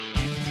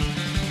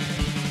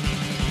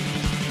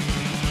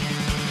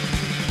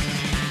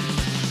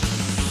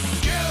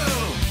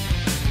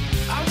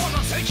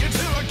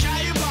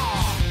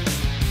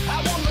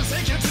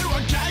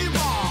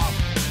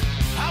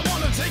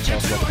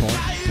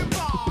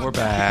We're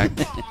back.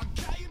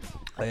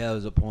 Oh, yeah, it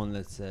was a poem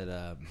that said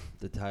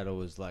the title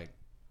was like,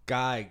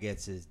 "Guy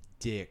gets his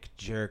dick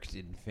jerked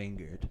and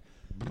fingered."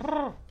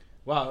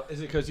 Wow, is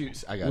it because you?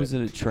 I got Was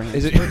it. it a trans?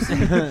 Is it?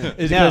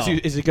 Is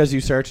it because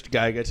you searched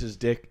guy gets his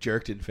dick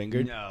jerked and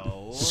fingered?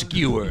 No.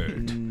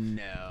 Skewered.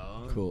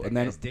 No. Cool. That And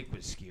then- guy's dick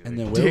was skewered. And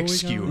then where Dick were we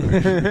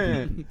skewered.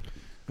 going?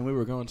 And we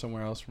were going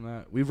somewhere else from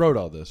that. We wrote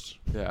all this.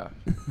 Yeah.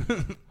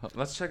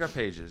 Let's check our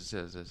pages.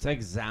 It's like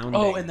Zounding.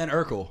 Oh, and then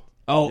Urkel.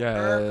 Oh, Yes.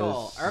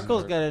 Urkel.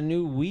 Urkel's got a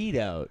new weed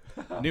out.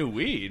 New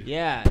weed.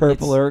 Yeah.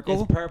 Purple it's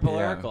Urkel? Purple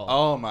Yeah. Urkel.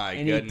 Oh my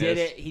and goodness. he did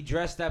it. He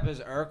dressed up as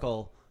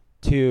Urkel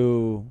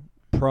to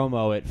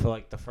promo it for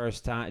like the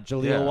first time.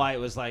 Jaleel Yeah. White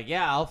was like,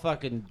 "Yeah, I'll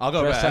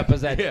go dress back." up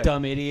as that Yeah.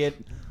 dumb idiot."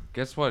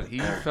 Guess what? He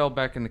fell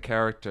back into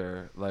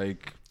character.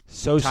 Like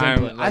So time.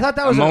 simple. Like, I thought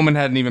that was a moment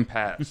hadn't even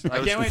passed. I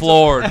can't wait was to-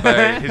 floored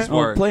by his Well,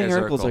 work. playing as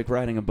Urkel's Urkel. like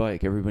riding a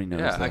bike. Everybody knows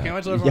Yeah. that. I can't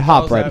wait till You everyone hop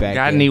calls right that, back.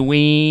 Got in. any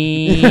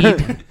weed?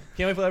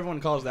 Can't wait till everyone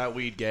calls that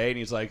weed gay, and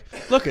he's like,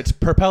 "Look, it's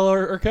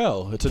Propeller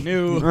Urkel. It's a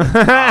new,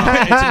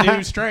 it's a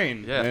new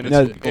strain. Yeah. and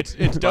No, it's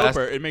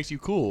doper. It makes you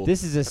cool."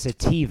 This is a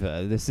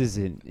sativa. This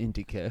isn't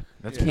indica.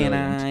 That's Can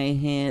brilliant. I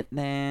hit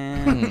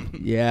that?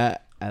 Yeah.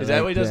 is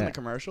that what he does in the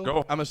commercial?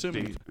 Go. I'm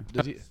assuming.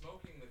 Does he?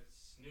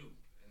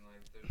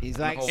 He's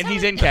like, And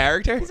he's in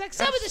character. He's like,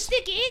 some of the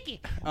sticky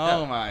icky.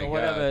 Oh my or god.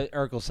 whatever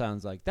Urkel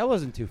sounds like. That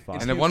wasn't too far.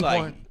 And at one like,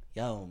 point,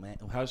 yo man,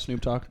 how does Snoop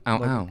talk?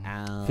 ow, ow.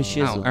 Ow. For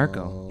shizzle. Ow,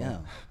 Urkel. Yeah.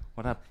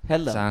 What up,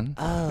 Hello. son?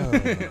 Oh,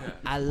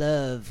 I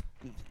love.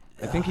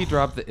 I think he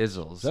dropped the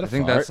izzles. that a I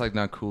think fart? that's like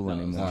not cool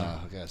anymore.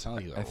 Oh, okay. It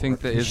sounded like I think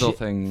the izzle For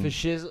thing.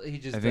 shizzle, he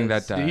just. I think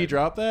does- that died. Did he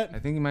drop that? I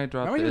think he might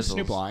drop Remember the he was izzles.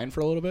 Snoop Lion for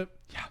a little bit?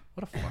 Yeah.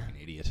 What a fucking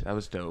idiot. That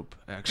was dope,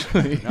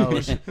 actually. No,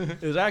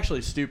 it was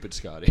actually stupid,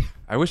 Scotty.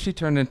 I wish he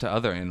turned into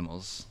other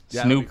animals.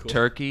 Yeah, that'd be Snoop cool.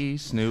 Turkey,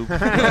 Snoop.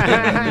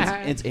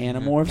 It's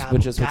Animorphs,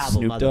 but just with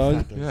Snoop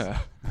Dogg. Yeah,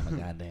 I'm a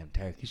goddamn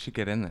turkey. he should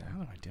get in there.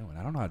 What am I doing?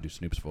 I don't know how to do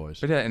Snoop's voice.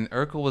 But yeah, and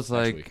Urkel was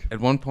Next like, week. at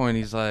one point,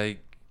 he's like,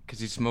 because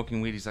he's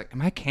smoking weed, he's like,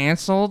 "Am I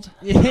canceled?"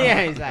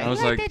 Yeah, he's like, I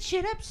was "Light like- that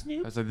shit up, I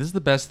Snoop." was like, "This is the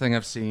best thing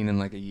I've seen in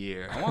like a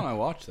year." I want to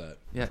watch that.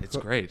 Yeah, it's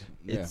great.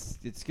 Yeah.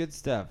 It's good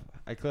stuff.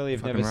 I clearly have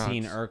Fucking never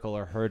seen rocks. Urkel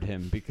or heard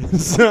him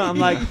because I'm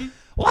like,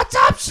 "What's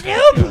up,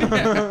 Snoop?"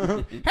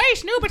 Hey,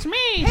 Snoop, it's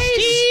me,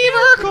 Steve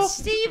Urkel.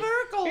 Steve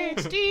Urkel.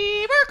 It's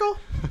Steve Urkel.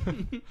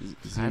 I'm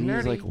He's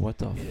nerdy. like, what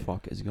the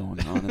fuck is going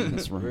on in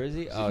this Where room? is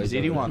he? Oh, he's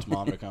ZD over wants there.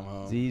 mom to come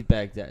home. Z's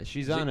back there.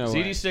 She's on her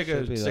way. ZD's sick She'll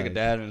of be sick of like-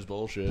 dad and his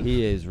bullshit.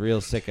 He is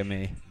real sick of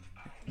me.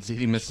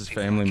 ZD misses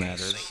Family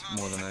Matters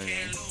more than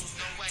anything.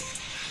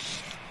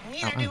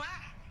 Neither do I.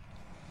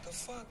 The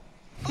fuck?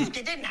 Pooped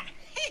it, didn't I?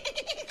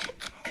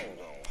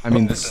 I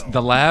mean,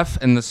 the laugh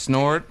and the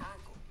snort,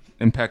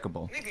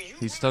 impeccable.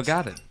 He still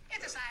got it.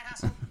 It's a side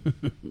hustle.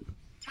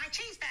 My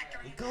cheese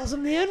factory. Calls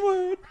him the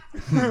N-word.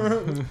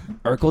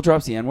 Urkel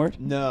drops the N-word?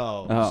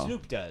 No, Oh.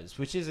 Snoop does,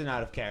 which isn't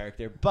out of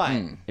character. But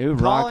It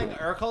would rock calling it.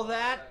 Urkel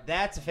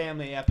that's a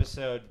family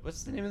episode.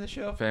 What's the name of the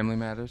show? Family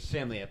Matters.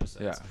 Family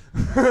episodes.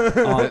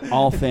 Yeah.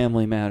 all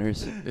family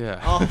matters.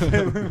 Yeah. All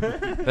family.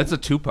 That's a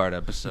 2-part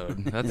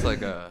episode. That's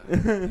like a. You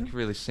can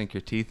really sink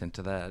your teeth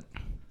into that.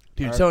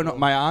 Dude, so no,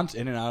 my aunt's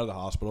in and out of the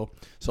hospital.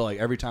 So like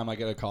every time I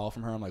get a call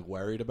from her, I'm like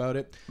worried about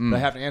it. But I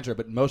have to answer it.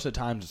 But most of the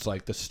times it's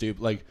like the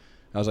like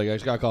I was like, I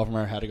just got a call from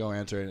her, had to go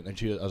answer it, and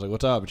I was like,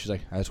 "What's up?" And she's like,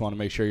 "I just want to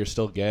make sure you're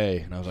still gay."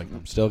 And I was like,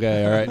 "I'm still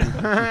gay, all right." Middle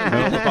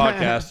of the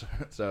podcast.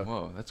 So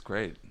Whoa, that's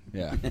great.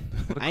 yeah,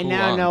 What a I cool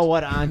now aunt. know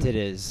what aunt it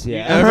is.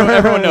 Yeah.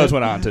 everyone knows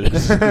what aunt it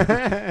is.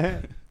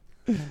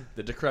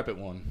 The decrepit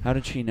one. How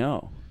did she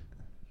know?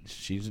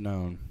 She's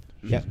known.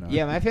 She's Yeah, known.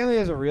 yeah, my family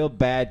has a real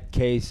bad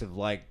case of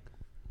like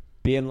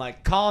being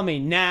like, "Call me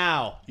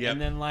now," Yep.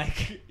 and then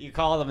like you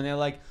call them and they're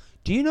like,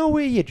 "Do you know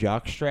where your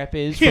jockstrap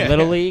is for Yeah.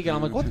 Little League?" And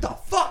I'm like, "What the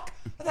fuck?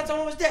 I thought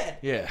someone was dead."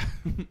 Yeah.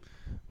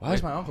 Why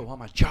does my uncle want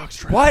my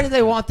jockstrap? Why do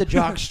they want the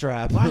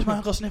jockstrap? Why is my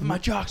uncle sniffing my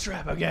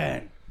jockstrap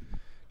again?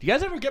 Do you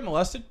guys ever get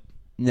molested?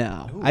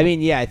 No, I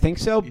mean, yeah, I think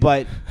so,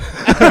 but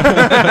but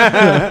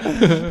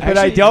I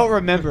Actually- don't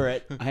remember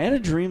it. I had a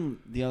dream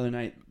the other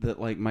night that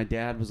like my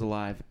dad was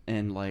alive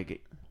and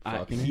like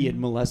he had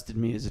molested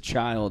me as a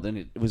child and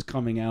it was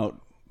coming out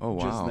Oh,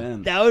 just wow.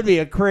 then. That would be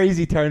a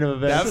crazy turn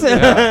of events.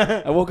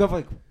 Yeah. I woke up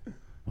like,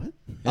 what?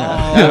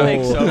 That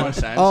makes so much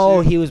sense.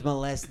 Oh, dude. he was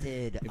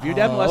molested. If your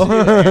dad molested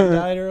you and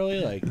died early,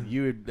 like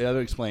that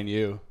would explain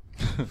you.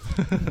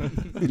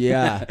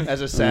 Yeah.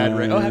 As a sad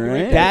ring. Oh, happy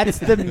Alright. birthday. That's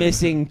the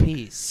missing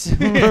piece.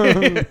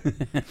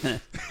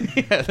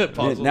 Yeah, the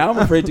puzzle. Now I'm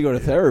afraid to go to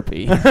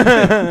therapy.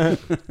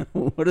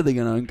 What are they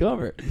going to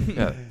uncover?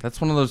 Yeah, that's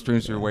one of those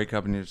dreams where you wake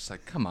up and you're just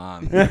like, come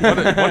on,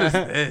 what is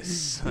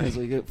this? I was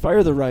like,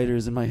 fire the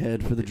writers in my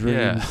head for the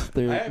dreams.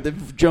 Yeah.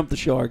 They've jumped the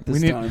shark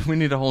this time. We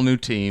need a whole new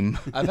team.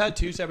 I've had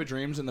 2 separate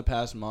dreams in the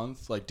past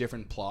month, like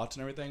different plots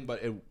and everything,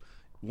 but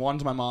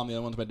one's my mom, the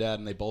other one's my dad,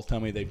 and they both tell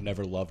me they've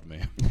never loved me.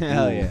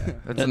 Hell yeah.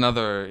 That's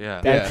another,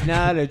 yeah. That's Yeah.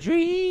 not a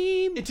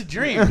dream. It's a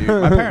dream, dude.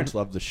 My parents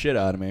loved the shit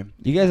out of me.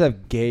 You guys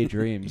have gay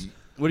dreams.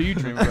 What do you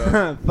dream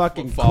about?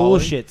 Fucking What, cool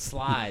falling? shit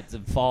slides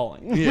and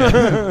falling.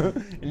 Yeah.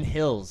 And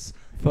hills.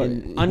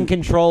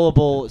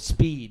 uncontrollable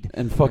speed.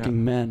 And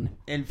fucking men.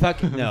 And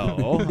fucking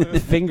no,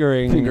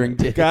 fingering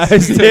dicks.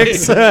 guys'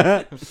 dicks.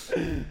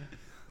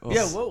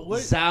 Yeah,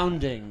 what?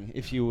 Sounding,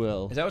 if you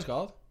will. Is that what it's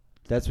called?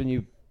 That's when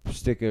you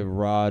stick a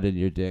rod in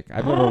your dick.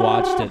 I've never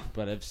watched it,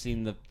 but I've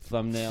seen the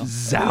thumbnail.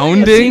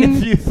 Zounding? I've seen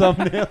a few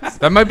thumbnails.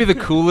 That might be the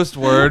coolest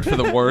word for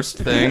the worst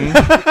thing.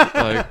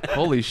 Like,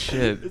 holy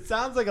shit. It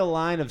sounds like a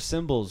line of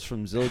symbols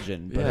from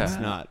Zildjian, but Yeah. it's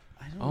not.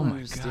 I don't Oh my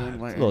understand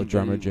God. why It's a little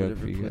drummer anybody would joke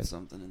for ever you put guys.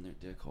 something in their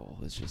dick hole.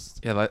 It's just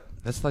Yeah,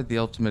 that's like the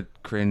ultimate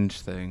cringe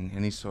thing.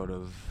 Any sort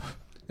of...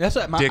 That's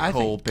what Dick I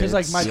hole think, because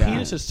like my bits.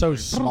 penis is so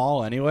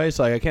small anyway,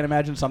 so like I can't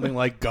imagine something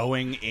like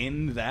going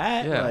in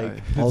that, Yeah. like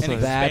Also,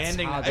 and that's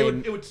expanding. how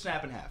It would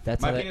snap in half.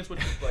 That's My how they- penis would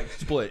like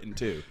split in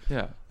two,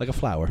 Yeah. like a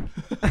flower,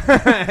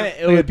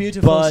 It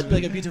would bud.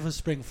 like a beautiful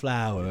spring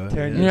flower.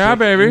 Turn Yeah, your dick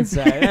baby.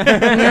 inside.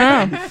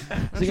 Yeah.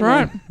 That's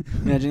right.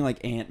 Imagine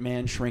like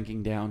Ant-Man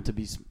shrinking down to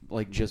be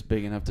like just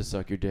big enough to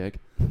suck your dick.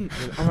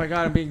 Oh my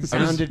god, I'm being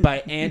sounded by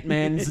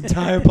Ant-Man's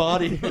entire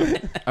body.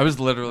 I was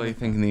literally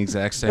thinking the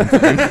exact same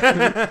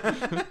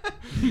thing.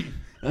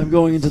 I'm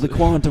going into the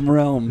quantum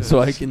realm so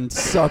I can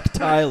suck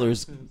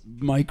Tyler's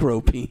micro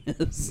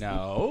penis.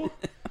 No,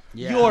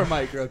 Yeah. your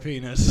micro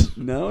penis.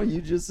 No, you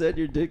just said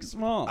your dick's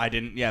small. I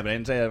didn't. Yeah, but I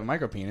didn't say I have a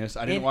micro penis.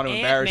 I didn't In want to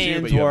embarrass you, but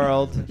Ant-Man's you have-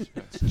 world,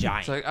 it's giant.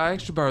 It's like, I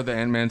actually borrowed the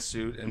Ant-Man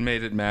suit and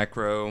made it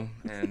macro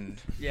and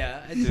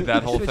yeah, did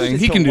that whole switched thing. it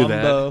He to can do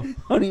Wumbo.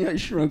 Honey, I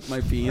shrunk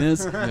my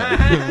penis.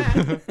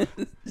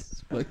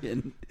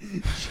 Fucking,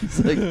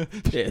 she's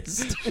like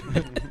pissed.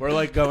 We're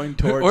like going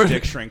towards Or-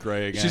 Dick Shrink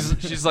Ray again.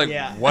 She's like,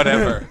 Yeah.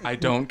 whatever. I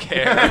don't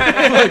care.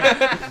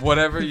 Like,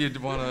 whatever you'd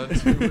want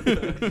to do with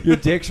that. Your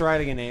dick's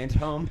riding an ant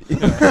home.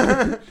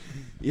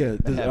 Yeah,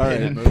 Have all right.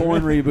 been.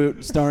 Porn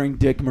reboot starring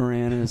Dick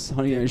Moranis.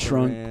 Honey, I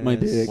shrunk my Moranis.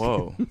 dick.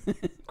 Whoa.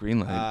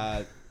 Green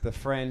light. The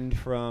friend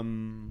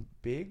from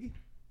Big.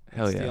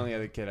 Hell That's yeah. the only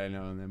other kid I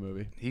know in that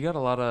movie. He got a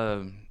lot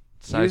of He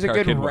was a sidecar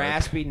good kid work.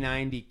 raspy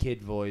 90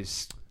 kid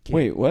voice. Kid.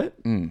 Wait, what?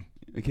 Mm.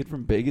 The kid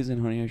from Big is in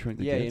Honey, I Shrunk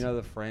the Yeah, Kids? you know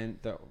the friend,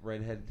 the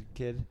redheaded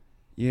kid?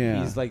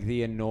 Yeah. He's like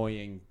the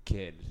annoying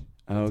kid.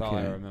 Oh, That's okay. all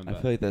I remember.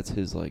 feel like that's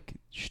his like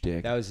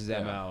shtick. That was his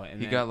Yeah. MO. And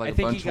He then got like I a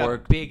think bunch he of got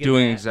work big in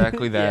doing that.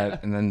 exactly that, Yeah.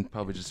 and then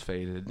probably just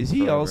faded. Is he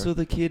forever. also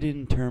the kid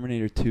in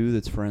Terminator 2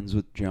 that's friends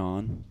with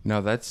John?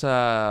 No, that's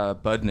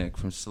Budnick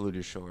from Salute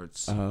Your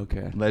Shorts. Oh,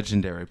 okay.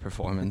 Legendary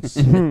performance.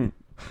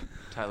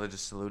 Tyler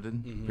just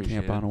saluted.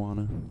 Appreciate Camp it.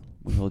 Anawana.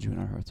 We hold you in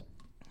our hearts.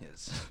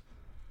 Yes.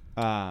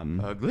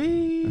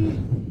 Ugly.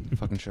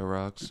 Fucking show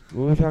rocks.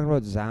 We were talking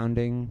about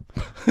Zounding.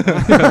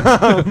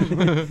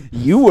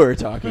 You were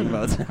talking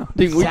about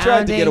sounding. We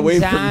tried to get away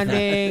from that.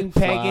 Sounding,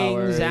 pegging,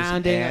 Flowers,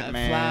 sounding,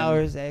 Ant-Man,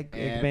 flowers, Eggman.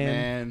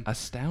 Ant-Man.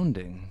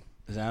 Astounding.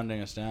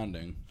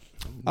 Astounding.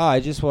 Oh, I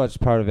just watched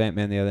part of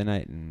Ant-Man the other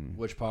night, and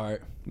Which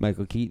part?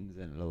 Michael Keaton's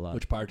in it a lot.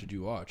 Which part did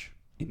you watch?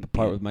 The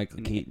part with Michael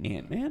in Keaton.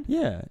 Ant-Man?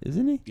 Yeah,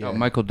 isn't he? Yeah. Oh,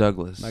 Michael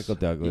Douglas. Michael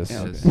Douglas.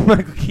 Yeah, Yes. okay.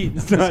 Michael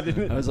Keaton's not in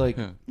it. I was like,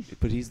 Yeah.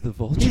 but he's the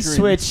vulture. He in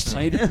switched.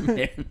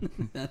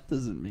 Spider-Man. That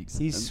doesn't make sense.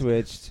 He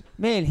switched.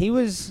 Man, he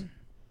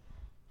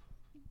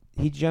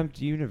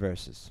jumped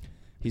universes.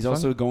 He's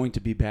also going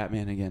to be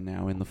Batman again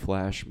now in the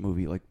Flash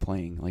movie, like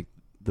playing like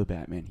the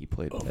Batman he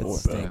played That before.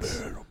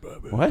 stinks.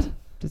 What?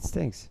 That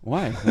stinks.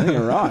 Why? I think it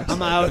rocks.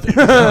 I'm out.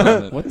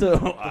 What the?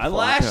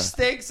 Flash Yeah.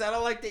 stinks. I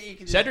don't like that you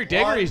can. Cedric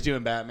Diggory's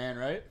doing Batman,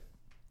 right?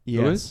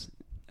 Yes. Who is?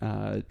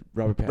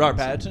 Robert Pattinson. Robert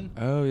Pattinson?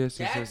 Oh, yes,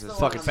 That's yes, the yes.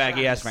 one. Fucking I'm trying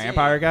faggy ass to see.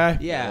 vampire guy?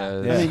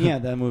 Yeah. Yeah. I mean, yeah,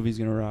 that movie's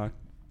gonna rock.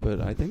 But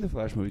I think the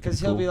Flash movie Because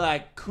he'll be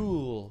like,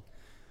 cool.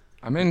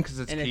 I'm in because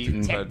it's And a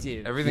Keaton, but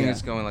detective. everything Yeah.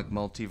 is going like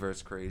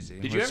multiverse crazy.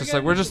 Did It's you ever just get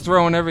like we're into- just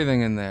throwing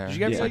everything in there. Did you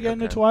guys It's like, get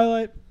into okay.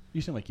 Twilight?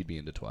 You seem like you'd be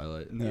into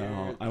Twilight.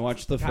 No, I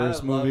watched the Kinda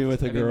first movie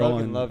loved- with a I mean, girl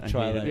Logan and loved I hated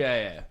Twilight. it.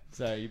 Yeah.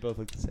 Sorry, you both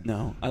look the same.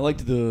 No, I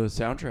liked the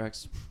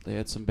soundtracks. They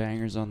had some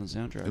bangers on the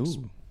soundtracks.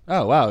 Ooh.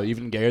 Oh, wow.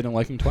 Even gayer than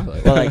liking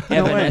Twilight. Well, like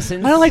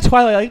Evanescence. I don't like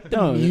Twilight. I like the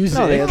No, music.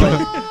 no,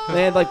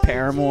 they had like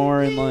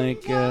Paramore and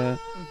like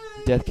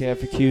Death Cab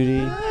for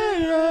Cutie.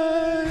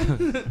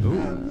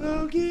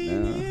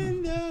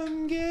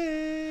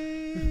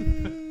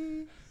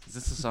 Is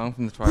this a song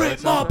from the Twilight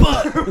Rape my soundtrack?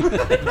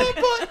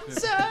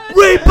 butt!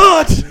 Rape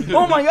butt!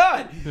 Oh my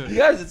god! You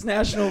guys, it's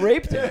National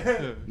Rape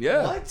Day.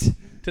 Yeah. What?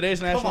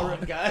 Today's National. on,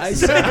 I guys.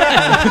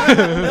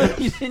 said,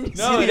 you didn't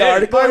see the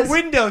article? My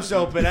window's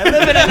open. I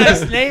live in a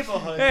nice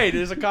neighborhood. Hey,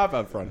 there's a cop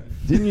out front.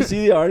 Didn't you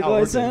see the article Oh, I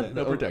we're sent good.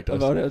 No, protect us.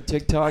 about how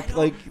TikTok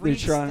like they're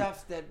trying?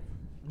 stuff that.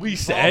 We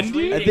send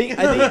you?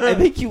 I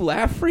think you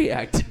laugh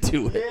reacted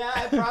to it. Yeah,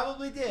 I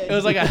probably did. It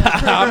was like,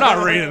 I'm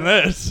not reading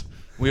this.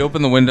 We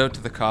open the window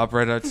to the cop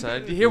right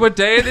outside. Do you hear what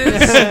day it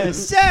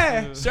is?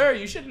 Sir. Sir,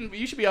 you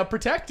should be out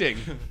protecting.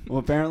 Well,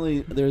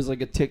 apparently there's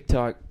like a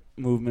TikTok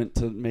movement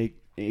to make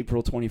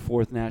April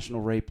 24th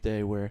National Rape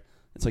Day, where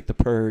it's like the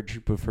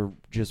purge, but for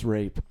just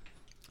rape.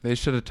 They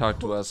should have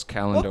talked to us What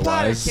part of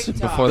calendar-wise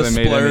TikTok? before The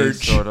they made any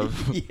splurge. sort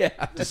of Yeah.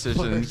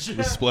 decisions.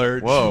 The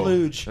splurge. Whoa,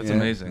 Splooge. that's Yeah.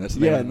 amazing. That's the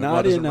name Yeah, of it. not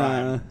What does in. it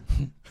rhyme?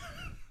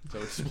 So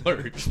it's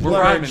splurge. We're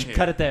rhyming Splurge. here.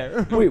 Cut it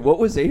there. Wait, what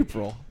was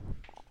April?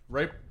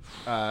 Rape.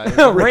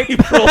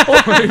 April.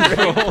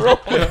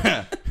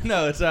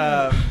 No,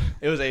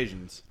 it was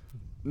Asians.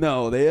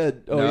 No, they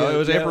had. Oh, No, yeah, it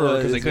was April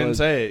because they couldn't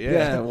say it.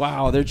 Yeah.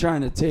 Wow, they're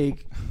trying to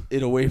take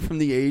it away from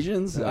the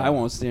Asians. I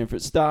won't stand for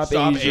it. Stop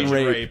Asian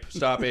rape.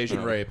 Stop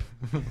Asian rape.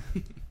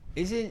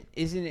 Isn't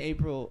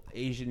April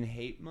Asian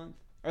Hate Month?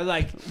 Or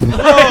like no.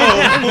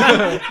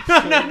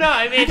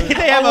 I mean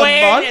They have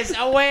awareness.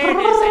 I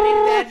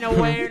needed that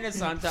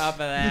awareness on top of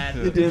that.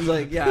 The dude's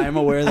like, yeah, I'm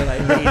aware that I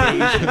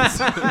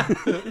hate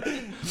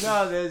Asians.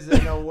 No, there's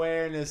an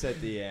awareness at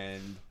the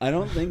end. I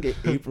don't think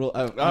April.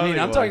 I think mean, it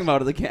I'm was. talking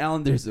about the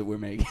calendars that we're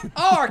making.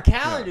 Oh, our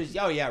calendars.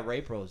 Oh yeah,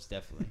 April is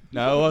definitely.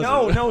 No, it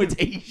wasn't. No, it's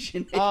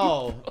Asian.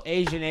 Oh,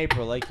 Asian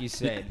April, like you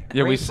said.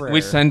 Yeah, we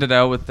send it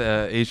out with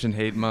the Asian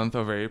Hate Month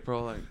over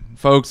April. Like,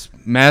 folks,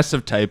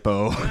 massive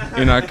typo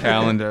in our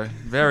calendar.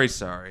 Very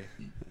sorry.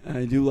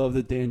 I do love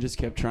that Dan just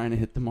kept trying to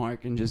hit the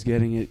mark and just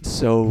getting it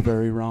so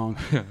very wrong.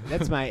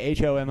 That's my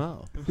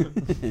HOMO.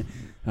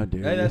 How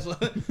dare Hey, you? that's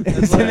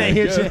Isn't like,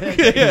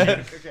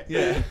 that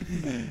yeah.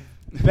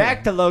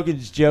 Back to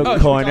Logan's joke Oh, should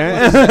we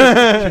corner.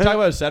 Should we talk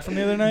about a set from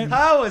the other night?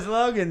 How was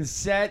Logan's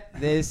set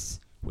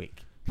this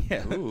week?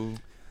 Yeah. Ooh.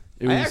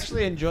 I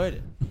actually enjoyed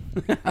it.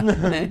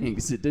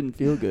 Thanks. It didn't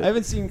feel good. I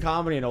haven't seen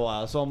comedy in a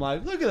while, so I'm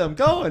like, look at them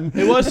going.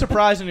 It was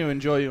surprising to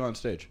enjoy you on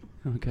stage.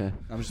 Okay.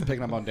 I'm just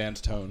picking up on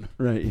Dan's tone.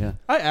 Right. Yeah.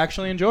 I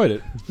actually enjoyed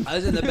it. I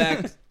was in the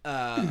back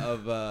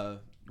of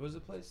what was the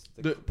place?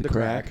 The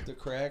crack. The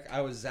crack. I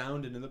was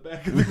Zounding in the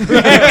back of the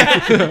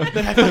crack.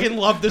 I fucking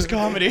love this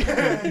comedy.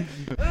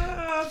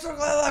 I'm so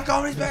glad live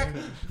comedy's back.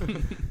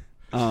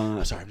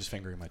 I'm sorry, I'm just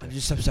fingering my dick. I'm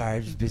sorry.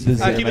 I'm just busy.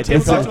 This- Keep my it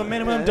table talk dick's- to a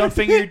minimum. Don't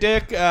finger your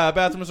dick.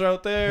 Bathrooms are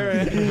out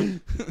there.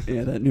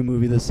 Yeah, that new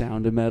movie, The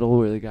Sound of Metal,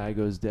 where the guy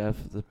goes deaf,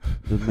 the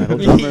metal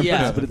drummer,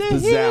 Yeah. but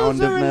it's the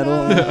sound of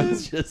metal.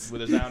 It's just,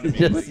 With a sound of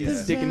just music, yeah.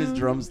 sticking his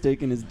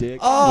drumstick in his dick.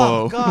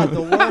 Oh Whoa. God,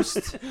 the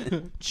worst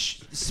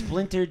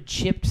splintered,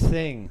 chipped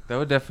thing. That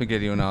would definitely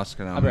get you an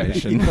Oscar I'm ready.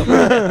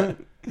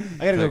 nomination.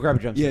 I gotta go grab a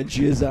drumstick. Yeah,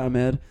 Jizz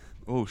Ahmed.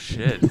 Oh,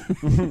 shit.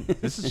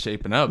 This is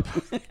shaping up.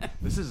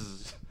 This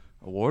is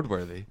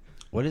award-worthy.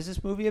 What is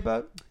this movie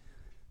about?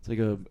 It's like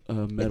a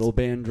metal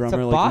band drummer,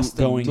 a like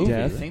Boston going movie.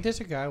 I deaf. think there's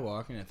a guy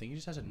walking. I think he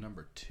just has a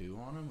number 2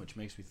 on him, which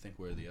makes me think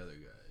where the other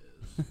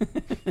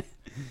guy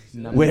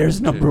is.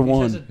 Where's number He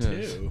one? has a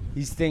 2.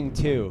 He's thing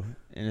 2,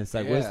 and it's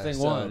like, where's thing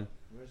 1?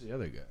 Where's the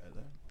other guy?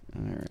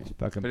 All right.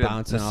 Fucking But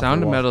bouncing the off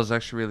Sound the of wall. Metal is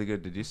actually really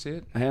good. Did you see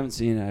it? I haven't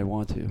seen it. I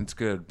want to. It's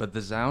good, but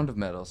the Sound of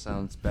Metal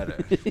sounds better.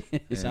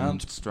 It and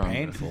sounds stronger.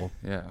 painful.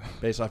 Yeah.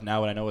 Based off now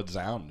what I know what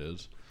sound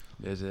is.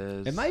 It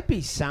is. It might be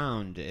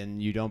sound,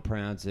 and you don't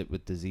pronounce it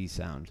with the Z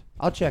sound.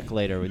 I'll check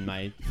later in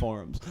my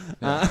forums.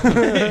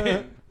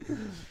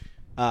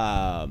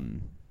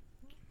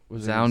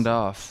 Sound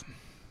off.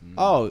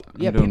 Oh,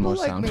 yeah, doing people more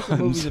like sound making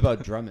ones. movies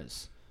about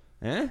drummers.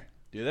 Huh?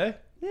 Do they?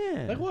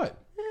 Yeah. Like what?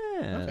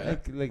 Yeah.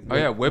 Okay. Like Oh,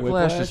 yeah.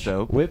 Whiplash is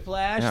dope.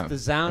 Whiplash, Yeah. the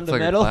sound It's of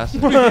like a metal.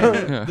 classic.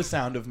 Yeah. The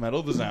sound of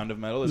metal. The sound of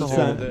metal is The the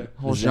whole, whole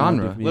whole The sound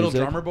genre. of Little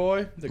music. Drummer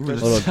Boy. The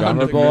Christmas, Little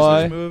Drummer the Boy.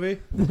 Christmas movie.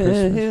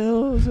 The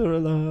hills are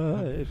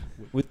alive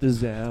with the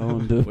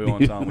sound of We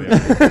won't tell him we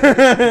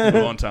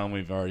won't tell him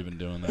we've already been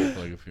doing that for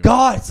like a few.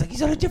 God, it's like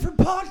he's on a different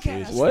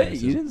podcast. What?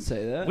 You didn't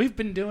say that. We've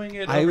been doing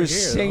it. I over was here,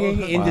 singing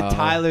though. into Wow.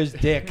 Tyler's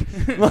dick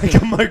like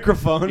a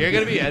microphone. You're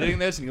gonna be editing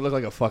this, and you look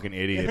like a fucking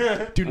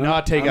idiot. Do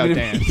not take I'm out gonna-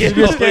 dance. You're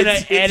just gonna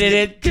edit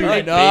it. Do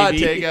right, not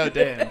baby. take out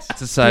dance.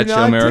 It's a Do sideshow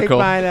not miracle. take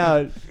mine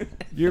out.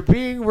 You're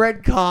being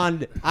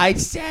retconned. I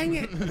sang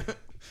it.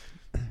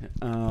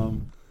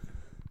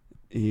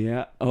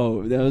 Yeah.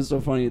 Oh, that was so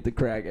funny at the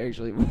crack.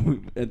 Actually,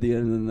 at the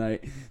end of the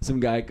night, some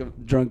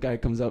drunk guy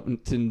comes up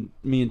to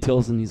me and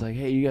Tilson. He's like,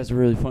 "Hey, you guys are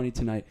really funny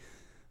tonight."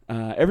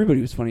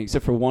 Everybody was funny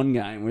except for one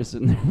guy, and we're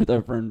sitting there with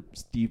our friend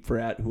Steve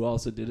Pratt, who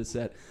also did a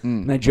set.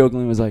 And I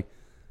jokingly was like,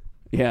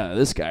 "Yeah,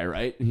 this guy,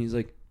 right?" And he's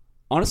like,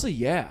 "Honestly,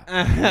 yeah."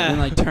 And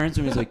like turns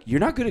to me, he's like, "You're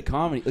not good at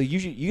comedy. Like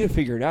you gotta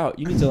figure it out.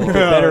 You need to like, get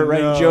better at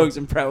writing jokes."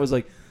 And Pratt was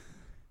like,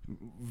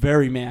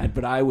 very mad,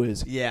 but I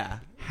was Yeah.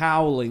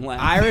 howling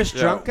laughing. Irish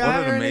Yeah, drunk guy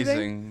what or an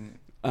anything?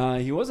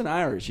 amazing. He wasn't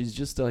Irish. He's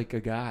just like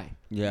a guy.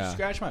 Yeah.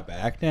 Scratch my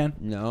back, Dan.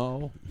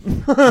 No.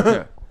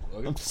 Yeah.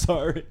 I'm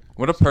sorry.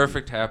 What a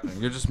perfect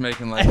happening. You're just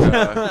making like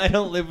a, I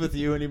don't live with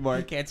you anymore.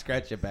 I can't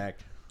scratch your back.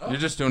 you're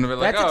just doing a bit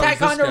like, That's oh, a it's this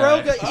guy.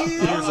 Ticonderoga. Ew.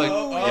 He was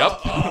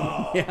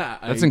like, yep. Yeah,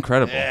 That's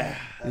incredible.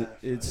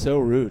 It's so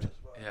rude.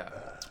 Yeah.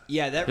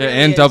 Yeah, that Yeah, really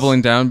and is.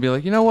 doubling down and be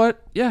like, you know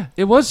what? Yeah,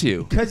 it was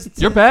you. 'Cause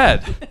You're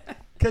bad.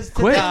 Because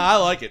Quit. I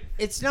like it.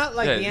 it's not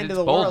like Yeah, the end it's of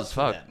the bold world as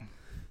for fuck. them.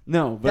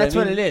 No, but That's I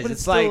mean, what it is. but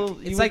It's still- like you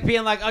it's would- like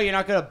being like, oh, you're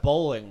not good at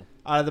bowling.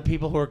 Out of the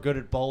people who are good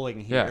at bowling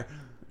here.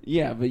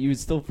 Yeah, but you would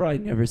still probably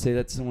never say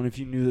that to someone if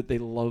you knew that they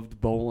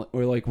loved bowling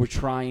or like were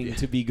trying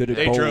to be good at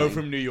They bowling. drove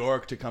from New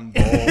York to come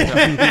bowl.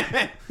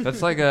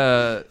 That's like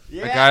a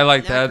guy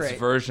like that's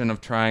version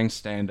of trying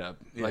stand-up.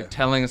 Yeah. Like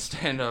telling a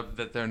stand-up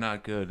that they're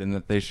not good and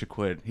that they should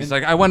quit. He's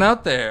like, I went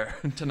out there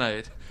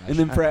tonight. And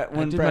then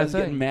when did my Brad's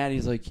thing. getting mad,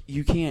 he's like,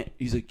 "You can't."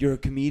 He's like, "You're a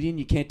comedian.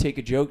 You can't take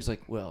a joke." He's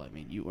like, "Well, I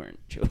mean, you weren't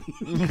joking.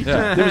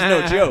 Yeah. There was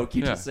no joke.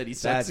 You Yeah. just said he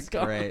sucks That's at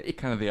comedy." great.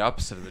 Kind of the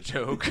opposite of a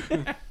joke.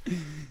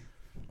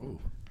 Ooh,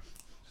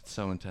 It's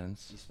so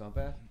intense. You smell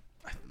bad?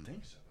 I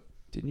think so.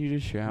 Didn't you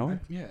just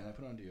shower? Yeah, and I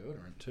put on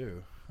deodorant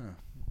too.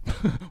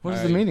 Huh. What is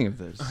the Alright. meaning of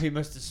this? You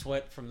must have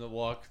sweat from the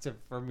walk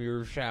from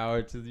your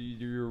shower to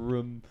your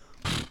room.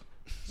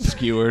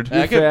 Skewered.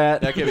 You're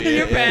fat. That could be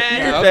You're it. bad,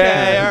 Yeah. you're Okay,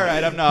 bad. all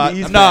right. I'm not.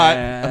 He's I'm not.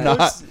 bad. I'm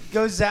not.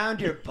 Go sound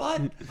your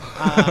butt.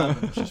 I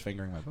was just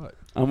fingering my butt.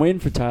 I'm waiting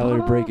for Tyler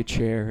to break a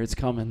chair. It's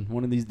coming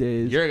one of these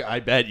days. I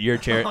bet your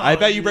chair. I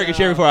bet you break a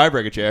chair before I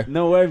break a chair.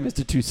 No way, Mr.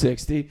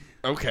 260.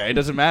 Okay, it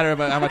doesn't matter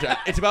about how much.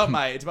 It's about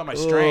my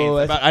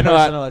strength. that's I know.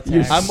 personal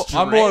attack.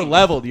 I'm more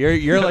leveled.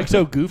 You're like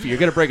so goofy. You're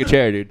gonna break a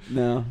chair, dude.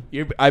 No,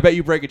 I bet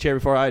you break a chair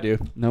before I do.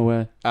 no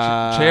way.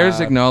 Chairs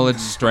acknowledge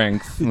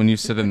strength when you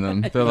sit in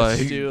them. They're Let's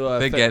like, do,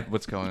 they get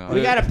what's going on.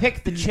 We gotta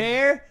pick the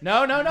chair,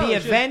 No. the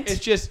event,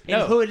 It's just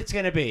and who it's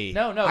gonna be.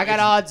 No, I got it's-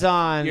 odds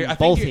on I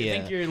both think of you. I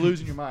think you're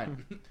losing your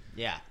mind.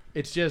 Yeah.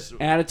 It's just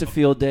Add it to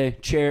field day.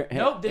 Chair.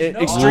 No, there's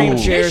no extreme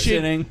chair competition.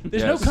 sitting.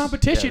 there's no Yes,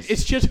 competition. yes.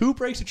 It's just who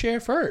breaks a chair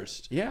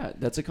first. Yeah,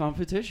 that's a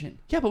competition.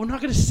 Yeah, but we're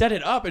not gonna set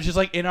it up. It's just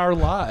like in our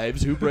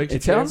lives, who breaks a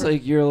It chair. sounds first.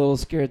 like you're a little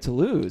scared to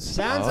lose.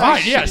 Sounds Fine,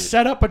 like yeah, shit.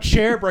 set up a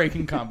chair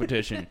breaking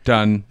competition.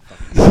 Done.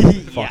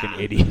 Fucking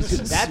idiots.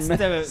 That's He's the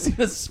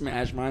gonna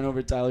smash mine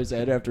over Tyler's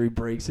head after he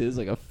breaks his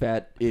like a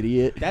fat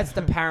idiot. that's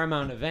the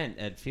paramount event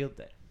at field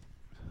day.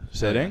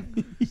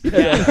 Sitting.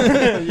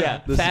 Yeah.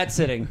 Fat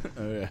sitting.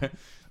 Okay.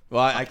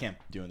 Well, I can't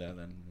do that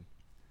then.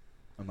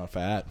 I'm not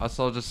fat. Us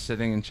all just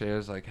sitting in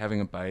chairs, like having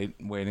a bite,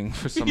 waiting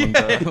for someone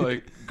to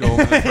like go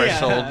over the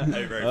threshold.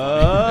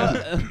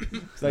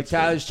 It's like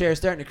Tyler's chair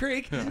starting to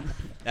creak. That'd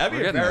We're be a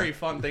getting very there.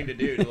 fun thing to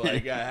do. To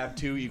like have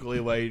two equally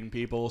weighted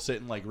people sit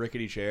in like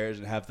rickety chairs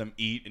and have them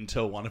eat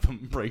until one of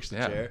them breaks the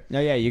Yeah. chair. No,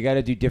 yeah, you got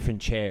to do different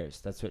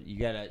chairs. That's what you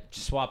got to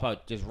swap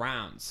out just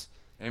rounds.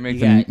 They make You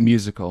them got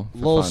musical. For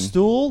Little fun.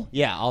 stool,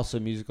 yeah, also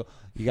musical.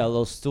 You got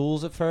little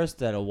stools at first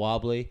that are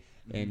wobbly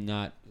and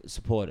not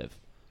supportive.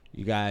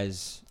 You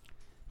guys,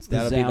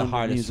 that'll be the Zounding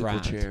hardest musical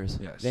round. chairs.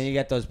 Yes. Then you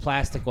got those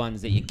plastic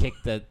ones that you kick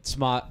the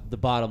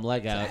bottom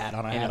leg out Hat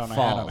on a and hat it on a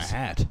falls. hat on a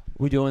hat.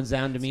 We doing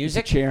sound to It's a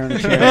music? chair and a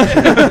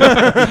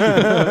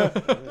chair.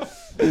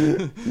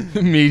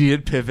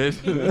 Immediate pivot.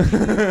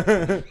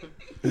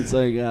 It's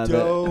like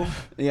Dough.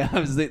 yeah, I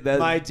was that.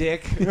 My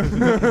dick.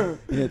 Yeah,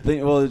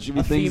 well, it should be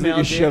A things that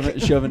female you're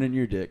dick. shoving in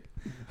your dick.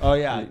 Oh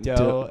yeah, Like,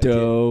 dough.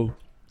 dough.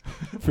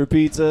 For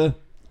pizza,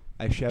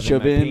 I shove,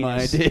 shove in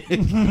my penis. dick.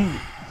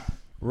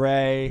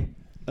 Ray.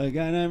 A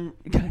guy named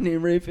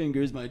Ray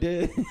Fingers my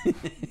dick.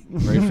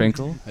 Ray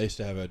Finkel. I used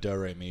to have a Do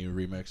Re Mi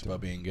remix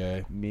about being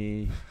gay.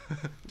 Me.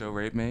 Don't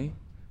rape me.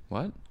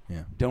 What?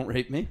 Yeah. Don't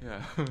rape me.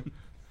 Yeah.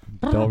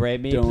 Don't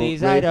rape me, Don't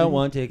please. rape I don't me.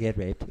 want to get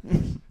raped.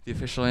 The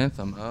official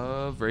anthem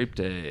of Rape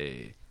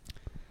Day,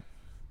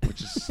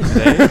 which is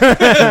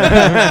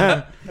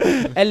today.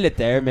 Edit it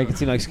there. Make it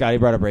seem like Scotty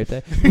brought up rape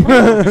day.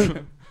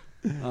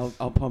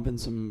 I'll pump in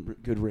some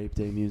good rape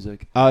day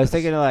music. I was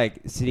thinking of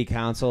like city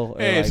council.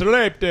 Or Hey, like, it's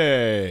Rape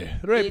Day.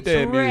 Rape it's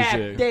Day rap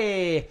music.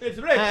 day. It's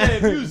Rape Day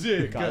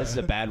music. God, this is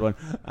a bad one.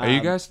 Are you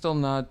guys still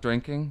not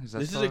drinking? Is that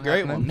This is still a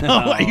great happening? one.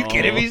 No, are you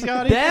kidding me,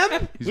 Scotty?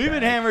 Them? We've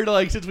been hammered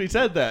like since we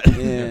said that.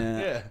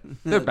 Yeah.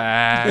 They're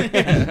back.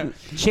 Chair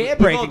We've all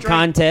breaking drank-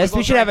 contest. we've all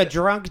We should have a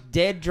drank drunk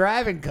dead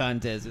driving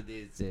contest with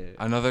these two.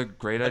 Another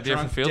great A idea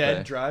for drunk field dead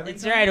day. driving.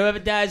 It's right. Whoever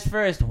dies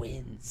first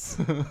wins.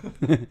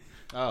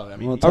 Oh, I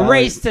mean, Well, A Tyler-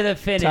 race to the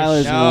finish.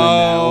 Tyler's no,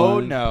 gonna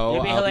win that no.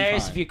 It'd be I'll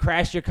hilarious fine. if you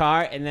crashed your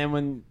car and then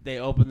when they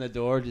open the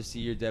door to see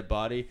your dead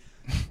body,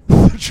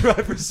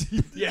 driver's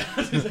seat. Yeah,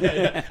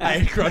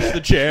 I crushed the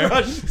chair.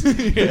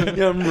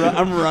 Yeah,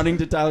 I'm running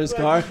to Tyler's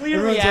car.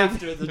 Clearly Everyone's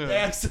after the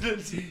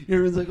accident. like,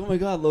 everyone's like, "Oh my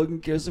God,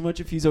 Logan cares so much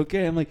if he's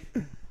okay." I'm like,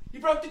 He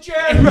broke the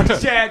chair.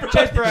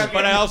 Just broke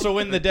But I also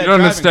win the dead. You don't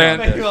driving understand.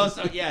 contest. You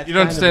also, yeah, You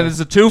don't understand. This is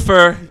a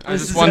twofer. I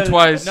just won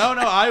twice. No,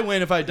 I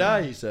win if I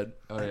die. He said.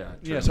 Oh yeah.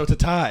 Yeah, true. so it's a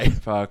tie.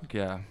 Fuck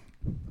yeah.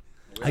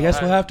 I guess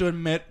we'll have to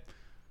admit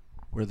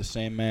we're the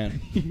same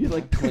man. you're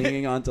like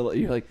clinging onto,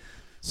 you're like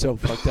so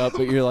fucked up,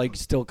 but you're like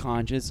still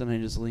conscious, and I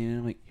just lean in.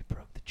 I'm like, "You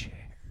broke the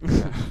chair."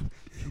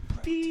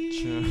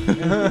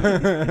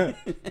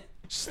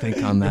 Just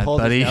think on that, Hold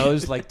buddy. his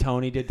nose like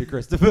Tony did to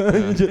Christopher.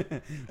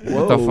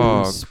 Whoa, the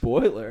fuck?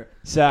 Spoiler.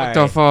 Sorry. What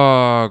the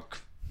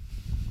fuck?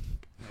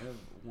 I have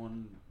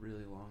one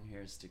really long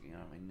hair sticking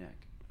out of my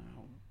neck.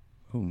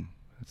 Ow. Ooh,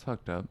 that's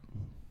fucked up.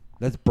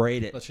 Let's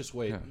braid it. Let's just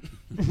wait.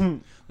 Yeah.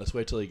 Let's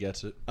wait till he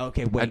gets it.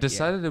 Okay, wait. I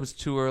decided it was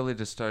too early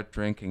to start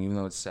drinking, even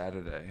though it's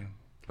Saturday.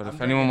 But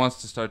if anyone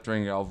wants to start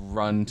drinking, I'll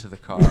run to the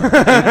car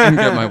and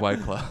get my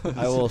White Claw.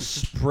 I will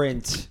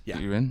sprint. Yeah.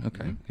 You in?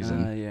 Okay. He's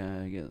in.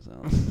 Yeah, I guess.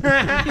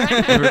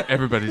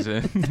 Everybody's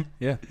in.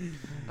 Yeah.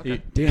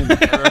 Dan,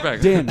 Right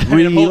back. Dan, I'm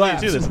in.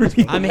 relax.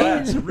 I'm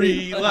in.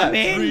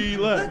 Relax.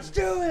 Let's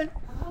do it.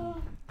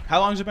 How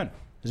long has it been?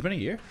 Has it been a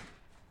year?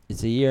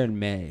 It's a year in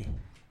May.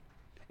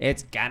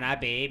 It's gonna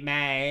be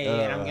May,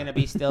 and I'm gonna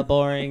be still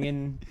boring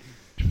and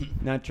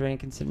not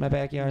drink and sit in my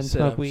backyard and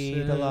smoke weed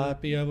a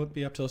lot. Be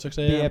up till 6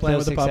 Be a.m. up Playing till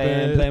with the 6 a.m.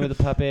 puppet. playing with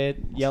the puppet,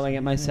 yelling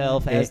at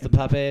myself as the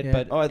puppet,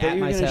 but Oh, I thought at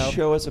you were going to myself.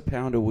 show us a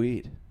pound of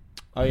weed.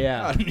 Oh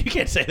yeah, You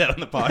can't say that on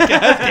the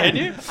podcast, can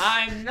you?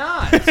 I'm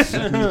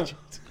not.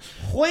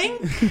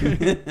 Wink.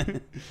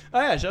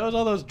 Oh yeah, show us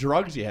all those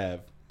drugs you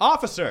have,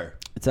 officer.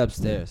 It's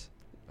upstairs.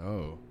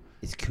 Oh,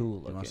 It's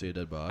cool. you want to see a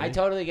dead body? I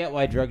totally get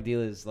why drug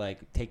dealers like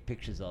take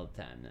pictures all the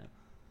time now.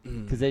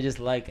 Because they just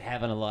like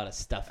having a lot of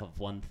stuff of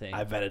one thing.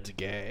 I bet it's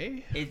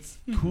gay. It's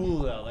cool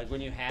though. Like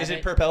when you have Is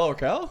it Purpell or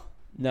Kel?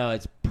 No,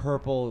 it's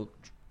purple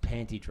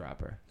panty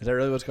dropper. Is that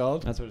really what it's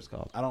called? That's what it's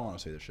called. I don't want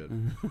to say this shit.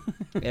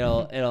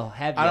 It'll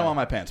have. I don't want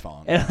my pants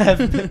falling.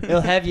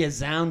 It'll have you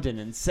Zounding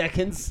in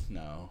seconds.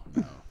 No.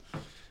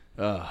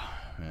 Oh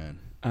man.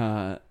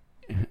 I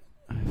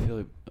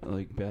feel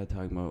like bad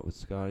talking about with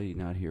Scotty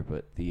not here,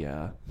 but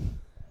I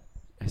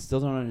still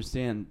don't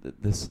understand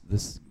this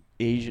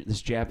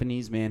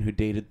Japanese man who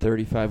dated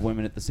 35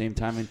 women at the same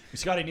time. And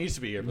Scotty needs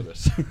to be here for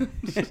this.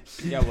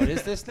 Yeah, what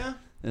is this now?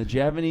 a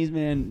Japanese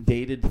man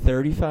dated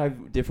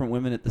 35 different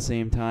women at the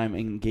same time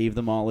and gave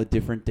them all a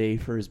different day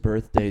for his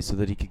birthday so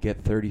that he could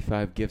get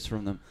 35 gifts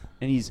from them.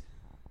 And he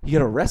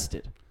got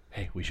arrested.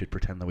 Hey, we should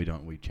pretend that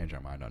we change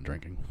our mind on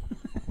drinking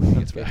when he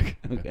gets back.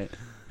 Okay.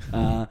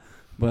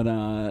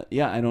 But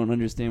yeah, I don't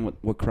understand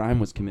what crime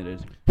was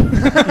committed.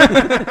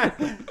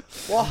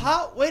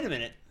 Well, wait a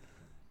minute.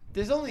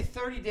 There's only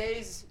 30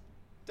 days,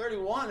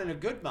 31 in a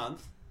good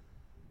month.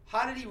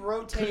 How did he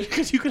rotate?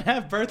 Because you can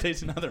have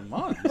birthdays in other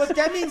months. But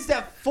that means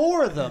that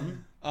 4 of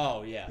them.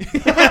 Oh, yeah.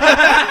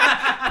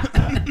 I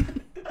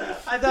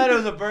thought it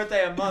was a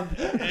birthday a month.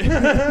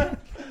 I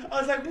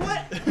was like,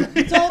 what?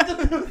 It's all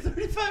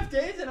 35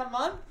 days in a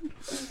month?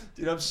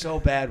 Dude, I'm so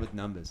bad with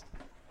numbers.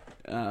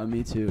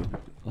 Me too.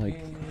 Like,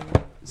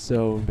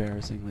 so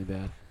embarrassingly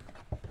bad.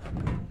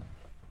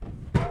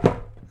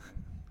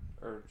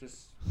 Or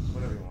just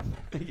whatever you want.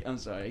 I'm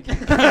sorry.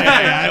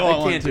 I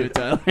can't do it,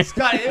 Tyler.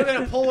 Scotty, they were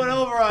going to pull one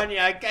over on you.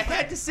 I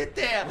had to sit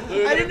there.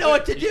 I didn't know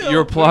what to do. You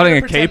were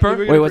plotting a caper?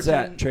 Wait, what's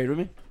that? Trade with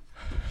me?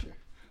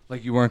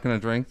 Like you weren't going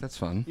to drink? That's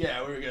fun.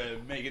 Yeah, we were going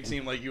to make it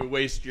seem like you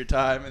wasted your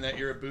time and that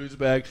you're a booze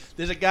bag.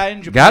 There's a guy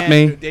in Got Japan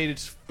me. who dated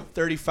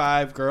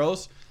 35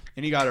 girls,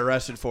 and he got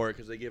arrested for it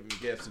because they give him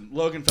gifts. And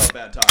Logan felt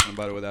bad talking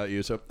about it without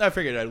you, so I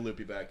figured I'd loop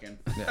you back in.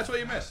 Yeah. That's what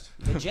you missed.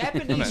 The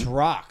Japanese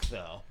rock,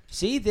 though.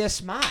 See, they're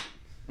smart.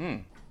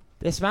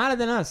 They're smarter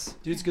than us.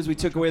 Dude, it's because we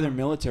took away their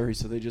military,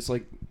 so they just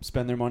like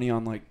spend their money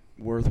on like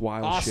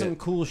worthwhile Awesome, shit.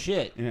 cool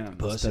shit. Yeah,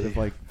 Pussy. instead of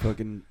like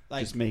fucking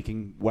Like- just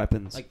making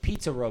weapons. Like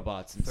pizza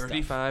robots and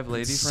 35 stuff.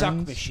 lady Suck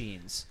friends?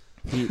 machines.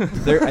 I think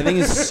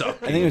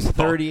it was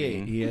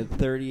 38. He had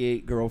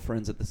 38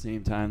 girlfriends at the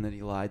same time that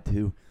he lied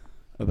to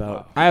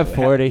about. I have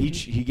 40.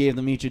 He gave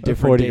them each a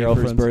different 40 day for his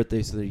girlfriends.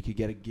 birthday so that he could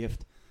get a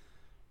gift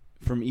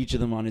from each of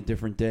them on a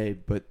different day.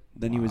 But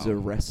then he was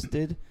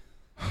arrested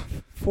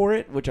for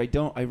it, which I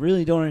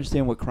really don't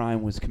understand what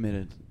crime was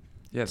committed.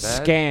 Yeah,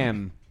 that.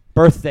 Scam.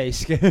 Birthday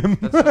scam.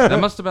 That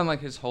must have been like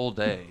his whole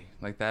day.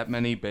 Like that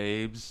many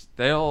babes.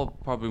 They all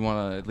probably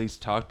want to at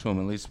least talk to him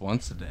at least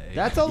once a day.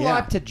 That's a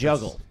lot to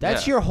juggle.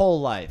 That's yeah. your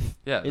whole life.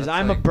 Yeah, Is that's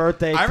I'm a like-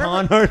 birthday I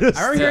con remember artist.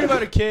 hearing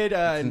about a kid in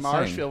insane.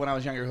 Marshfield when I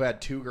was younger who had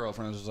 2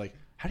 girlfriends. I was like,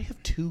 how do you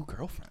have 2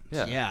 girlfriends?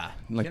 Yeah. Yeah.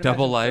 Like You can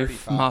double imagine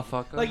life, 35.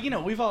 motherfucker. Like,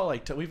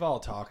 we've all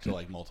talked to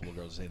like multiple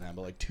girls at the same time,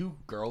 but like 2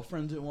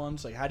 girlfriends at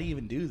once, like how do you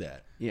even do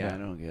that? Yeah, I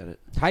don't get it.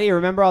 How do you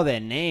remember all their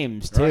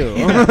names, too?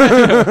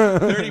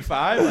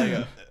 35,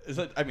 like is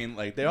it, I mean,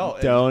 like they all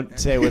Don't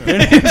say what their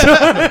names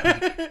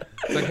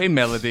It's like, hey,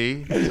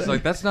 Melody. It's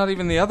like, that's not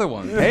even the other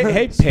one.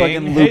 Hey,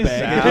 fucking Ping. Lou Hey,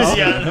 Bag. Sal.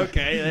 Yeah,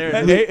 okay.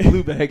 There Blue,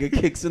 Blue bag of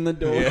kicks in the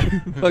door.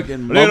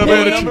 Fucking Little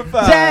bit of mumble. number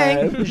 5.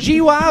 Dang.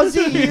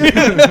 G-Wow-Z.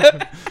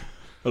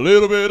 A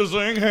little bit of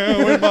sing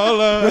hell in my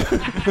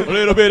life. A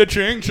little bit of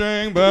ching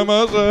ching by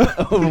myself.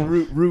 Oh,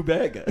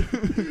 Rubega.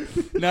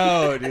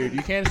 No, dude,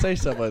 you can't say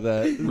stuff like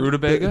that.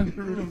 Rutabaga?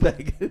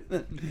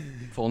 Rubega.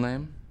 Full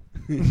name?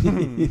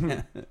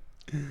 Yeah.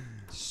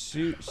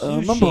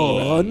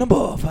 Sushi.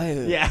 Number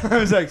 5. Yeah, I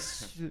was like,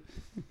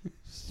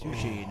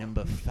 sushi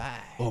number 5.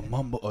 Oh,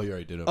 mumbo. Oh, you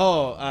already did it.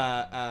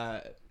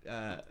 Oh,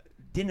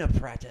 dinner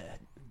platter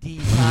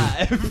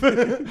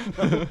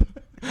D5.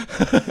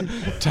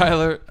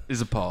 Tyler is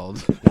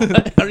appalled. I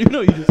don't even know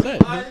what you just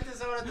said. I think there's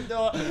someone at the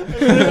door.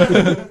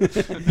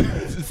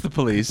 It's the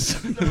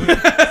police.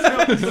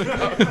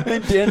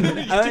 And Dan,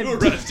 To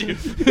arrest you.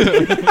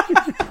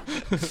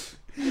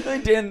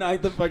 and Dan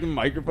knocked the fucking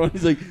microphone.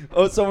 He's like,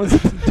 "Oh, someone's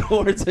at the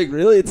door." It's like,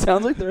 really? It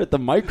sounds like they're at the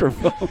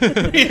microphone.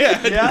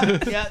 Yeah.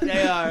 Yeah,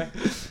 they are.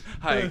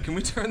 Hi, can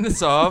we turn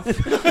this off?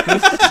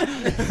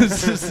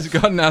 This has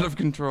gotten out of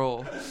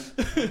control.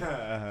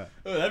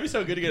 Oh, that'd be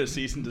so good to get a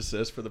cease and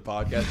desist for the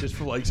podcast, just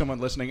for like someone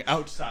listening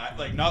outside,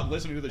 like not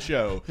listening to the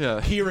show,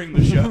 hearing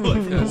the show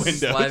like, from the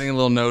window, sliding a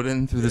little note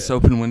in through this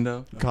open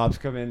window. Cops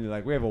come in and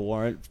like, we have a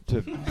warrant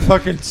to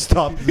fucking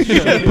stop the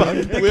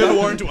shit. We have a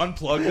warrant to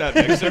unplug that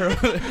mixer.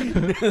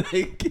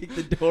 They kick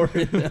the door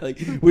in. They're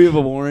like, we have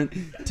a warrant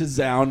to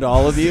zound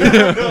all of you.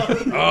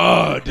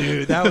 Oh,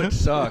 dude, that would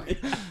suck.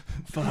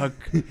 Fuck.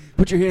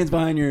 Put your hands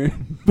behind your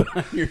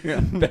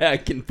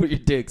back and put your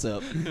dicks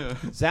up.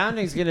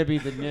 Zounding's gonna be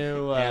the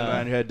new. Hand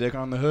behind your head, dick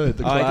on the hood.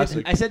 The Oh,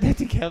 classic. I said that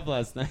to Kev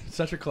last night.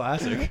 Such a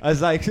classic. I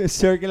was like,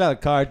 sir, get out of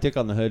the car, dick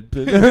on the hood.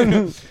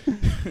 Hands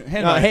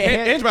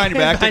behind your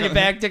back. Behind your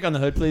back, dick on the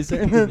hood, please,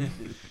 sir.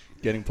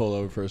 Getting pulled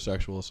over for a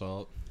sexual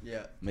assault.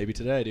 Yeah. Maybe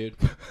today, dude.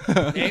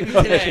 Maybe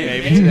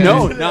today. Maybe today.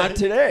 No, not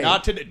today.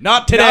 Not today.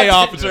 Not today,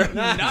 officer.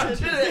 Not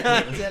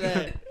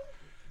today.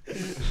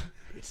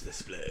 It's the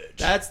splurge.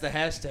 That's the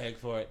hashtag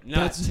for it.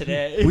 Not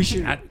today. We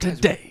should Not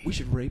today. We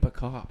should rape a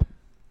cop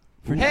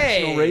for Hey,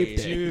 National Rape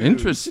Day. dude.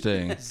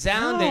 Interesting.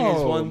 Sounding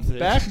is one thing.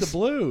 Back to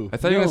blue. I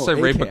thought you were No, going to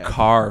say rape a ACAB.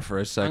 car for a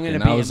gonna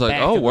second. be I was in like,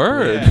 back oh, of the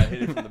word. Yeah,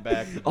 hit it from the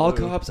back. to All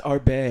blue. cops are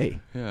bae.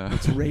 Yeah.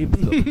 Let's rape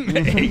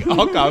them. Hey,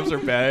 all cops are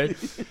bad.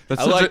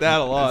 That's I such like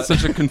that a lot. It's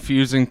such a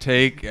confusing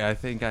take. I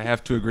think I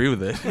have to agree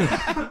with it.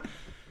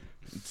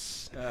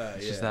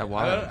 It's just that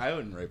wild. I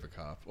wouldn't rape a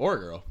cop or a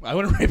girl. I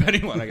wouldn't rape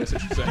anyone, I guess I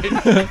should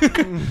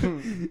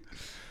say.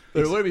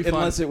 But it would be fun.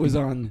 Unless it was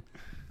on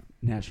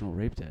National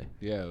Rape Day.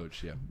 Yeah,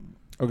 which, yeah.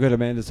 Or good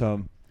Amanda's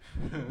home.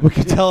 We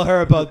could tell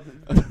her about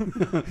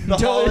the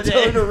Tell her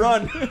holiday. to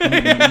run.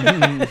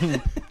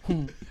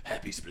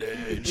 Happy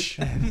splurge.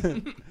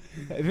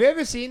 Have you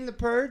ever seen The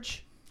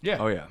Purge? Yeah.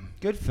 Oh, yeah.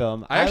 Good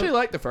film. I actually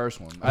like the first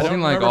one. I've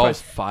seen like remember all if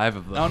 5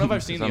 of them. I don't know if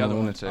I've seen 'cause the I'm a other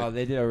one. lunatic. Oh,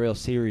 they did a real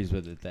series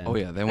with it then. Oh,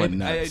 yeah. They went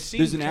nuts.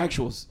 There's an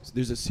actual.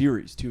 There's a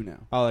series too now.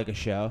 Oh, like a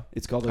show.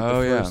 It's called like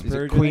Oh, the yeah. first Is it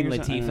Purge, Queen I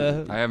think, or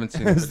something. Latifah? I haven't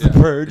seen it. It's but The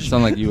yeah. Purge. It's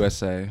on like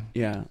USA.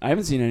 Yeah, I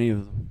haven't seen any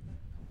of them.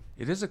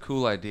 It is a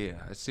cool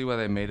idea. I see why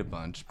they made a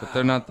bunch, but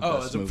they're not the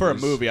Oh, best it's for a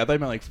movies. movie. I thought you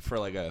meant like for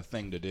like a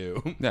thing to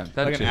do. Yeah,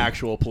 that like too. an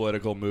actual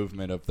political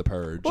movement of the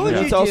purge. What would Yeah.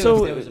 you It's do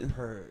also- if there was a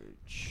purge?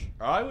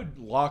 I would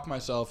lock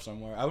myself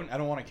somewhere. I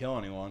don't want to kill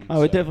anyone. I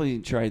would so. definitely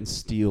try and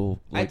steal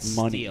like I'd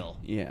money. steal.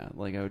 Yeah,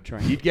 like I would try.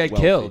 And You'd get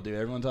wealthy. killed, dude.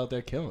 Everyone's out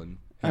there killing.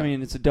 I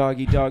mean, it's a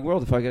dog eat dog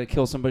world. If I gotta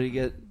kill somebody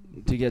to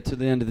get to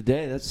the end of the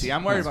day, that's. See,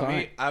 I'm worried that's about fine.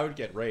 me. I would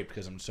get raped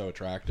because I'm so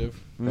attractive.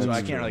 That's So I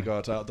can't true. really go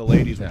outside. The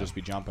ladies would Yeah. just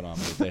be jumping on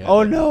me if they had. Oh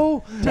like-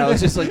 no!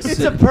 Tyler's just like It's a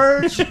sitting-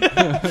 purge, and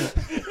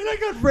I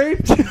got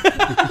raped.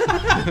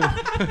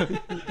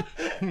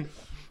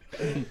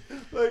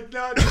 Like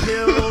not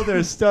killed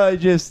or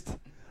just.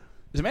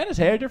 Is Amanda's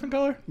hair a different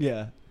color?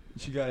 Yeah,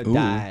 she got Ooh.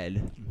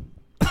 dyed.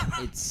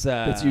 It's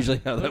That's usually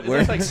how that Is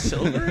works. that like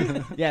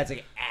silvery? yeah, it's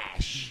like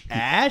ash.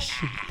 Ash?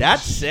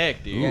 That's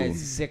sick, dude. Yeah,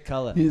 it's a sick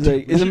color. He's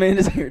like, is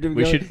Amanda's hair different?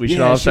 We color? should Yeah,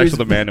 all have she sex was-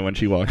 with Amanda when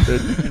she walks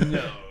in.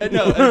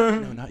 No,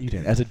 not you,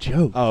 Dan. As a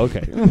joke. Oh,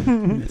 okay.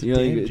 You're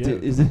like,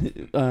 damn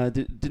joke.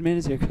 did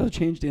Amanda's hair color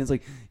change? Dan's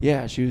like,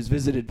 yeah, she was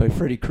visited by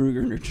Freddy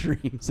Krueger in her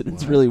dreams, and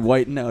it's really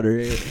whitening out her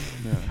hair.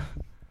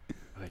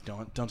 Okay,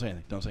 don't say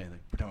anything. Don't say anything.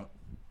 Don't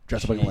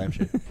dress up like a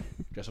lampshade.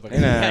 Dress up like a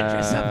Yeah,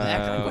 dress up,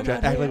 act like we're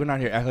Act like we're not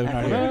here. Act like we're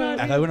not here.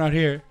 Act like we're not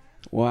here.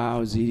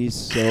 Wow, ZD's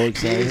so He's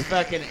excited.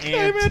 fucking Hey,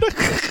 amped. Amanda.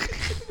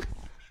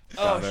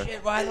 Oh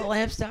shit! Why the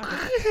lamp stop?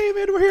 Hey,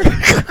 Amanda, we're here.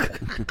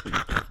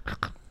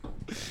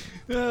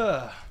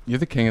 You're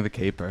the king of the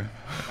caper.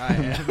 I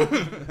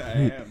am. I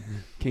am.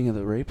 King of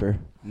the Raper.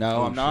 No,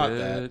 Oh, I'm not shit.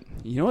 that.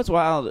 You know what's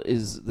wild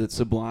is that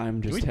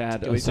Sublime just had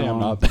can a we say I'm song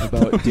not that?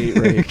 about date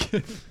rape.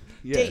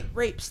 Yeah. Date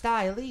rape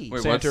style. Wait,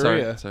 what?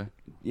 Santeria. Sorry.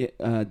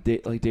 Yeah,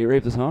 date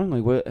rape the song.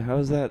 Like, what? How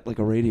is that like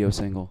a radio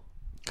single?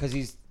 Because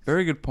he's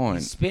Very good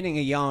point. spinning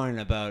a yarn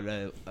about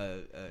a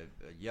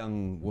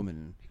young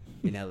woman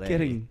in L.A.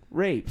 Getting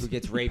raped. who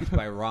gets raped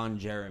by Ron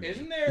Jeremy.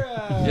 Isn't there?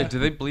 Yeah, do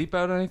they bleep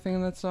out anything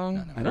in that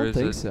song? I Or don't is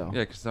think it- so.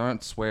 Yeah, because there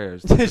aren't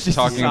swears. There's They're just just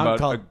a talking song about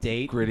called a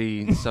Date.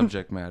 gritty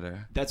subject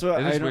matter. That's what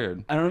It I is don't,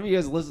 weird. I don't know if you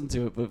guys listened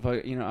to it,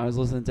 but I was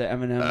listening to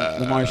Eminem,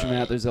 the Marshall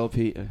Mathers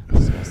LP.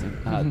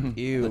 Disgusting.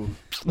 Ew.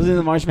 Listening to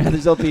the Marshall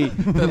Mathers LP.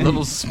 That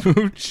little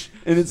smooch.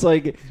 And it's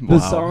like the Wow.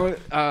 song.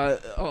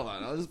 Hold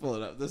on, I'll just pull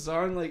it up. The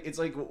song, like, it's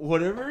like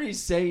whatever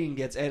he's saying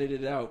gets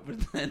edited out, but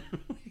then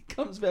when he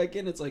comes back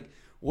in, it's like,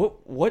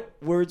 what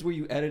words were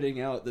you editing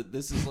out that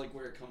this is like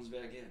where it comes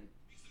back in?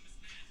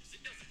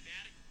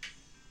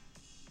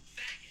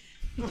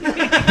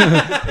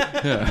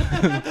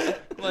 Yeah.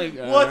 Like,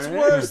 What's alright.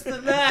 worse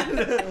than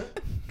that?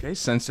 Okay,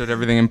 censored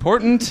everything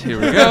important. Here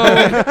we go.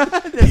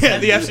 Yeah,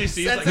 the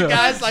FCC. That's the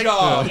guy's like,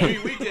 oh,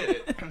 we did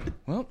it.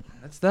 Well,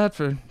 that's that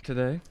for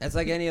today. That's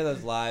like any of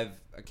those live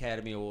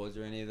Academy Awards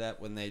or any of that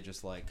when they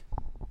just like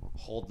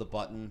hold the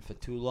button for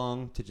too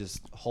long to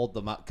just hold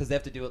them up because they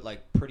have to do it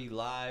like pretty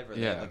live or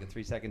they have Yeah. like a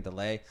 3-second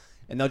delay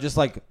and they'll just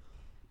like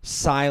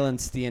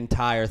silence the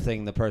entire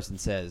thing the person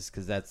says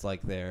because that's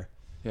like their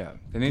Yeah,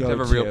 they need to have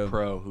a real Go-to.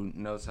 pro who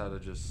knows how to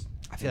just.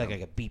 I feel like I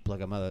could beep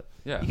like a mother.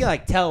 Yeah. You can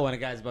like tell when a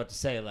guy's about to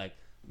say like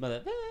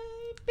mother.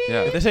 Beep,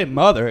 Yeah. If they say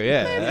mother,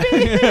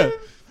 yeah.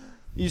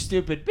 you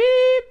stupid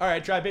beep. All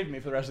right, try beeping me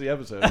for the rest of the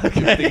episode.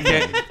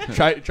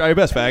 Try your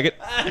best, faggot.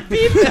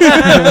 Beep.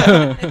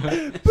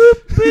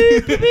 Boop,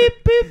 beep,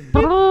 beep, beep,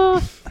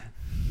 beep.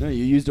 No,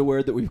 you used a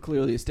word that we've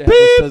clearly established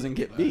doesn't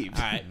get beeped.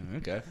 All right.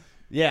 Okay.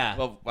 Yeah.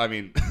 Well, I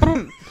mean,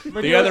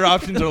 the other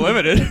options are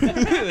limited.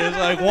 There's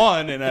like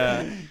one, and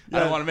I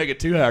don't want to make it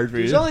too hard for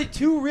you. There's only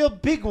 2 real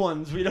big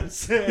ones we don't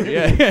say.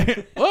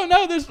 Yeah. Well,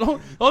 no, there's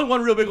only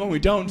one real big one we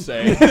don't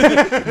say.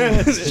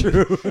 That's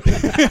true.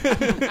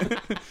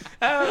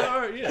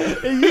 Yeah.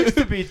 It used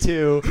to be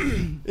 2.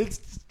 It's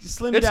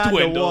slimmed It's down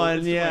dwindled. to 1.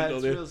 It's Yeah,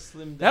 dwindled, it's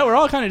yeah. real slimmed Yeah, down. we're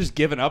all kind of just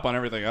giving up on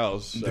everything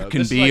else. So There can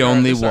this is be like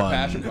only this is our one.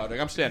 passion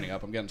project. I'm standing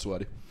up. I'm getting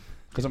sweaty.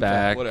 Because I'm Back.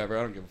 fat. Whatever.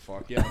 I don't give a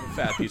fuck. Yeah, I'm a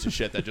fat piece of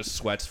shit that just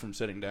sweats from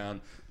sitting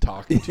down,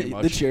 talking too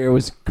much. The chair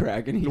was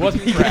cracking. It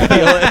wasn't cracking.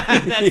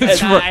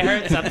 That's right. I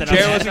heard something.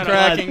 Chair wasn't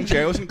cracking.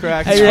 Chair wasn't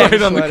cracking. It's I was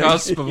right on the sweating.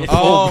 cusp of a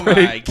Oh full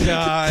break. my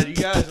god, you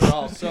guys are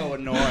all so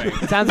annoying.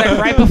 Sounds like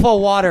right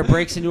before water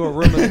breaks into a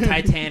room of the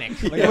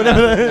Titanic. Like,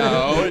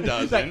 No, it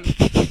doesn't.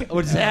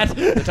 What's that?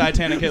 The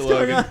Titanic hit What's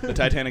going Logan. on? The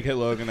Titanic hit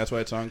Logan. That's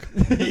why it sunk.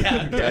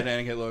 Yeah. The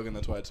Titanic hit Logan.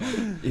 That's why it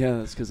sunk. Yeah,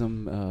 that's because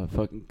I'm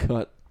fucking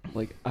cut.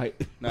 Like I.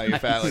 No, you're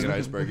fat like an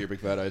iceberg. You're a big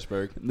fat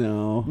iceberg.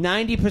 No.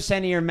 90%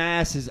 of your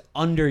mass is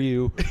under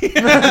you.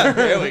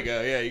 There we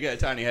go. Yeah, you got a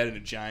tiny head and a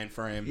giant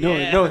frame. No,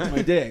 Yeah. no, it's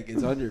my dick.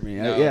 It's under me.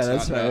 No, Yeah, it's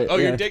that's not, no. right. Oh,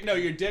 yeah. your dick? No,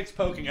 your dick's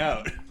poking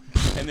out.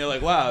 And they're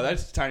like, "Wow,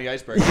 that's a tiny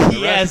iceberg." The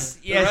Yes,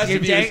 rest- the yes. rest Your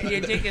of you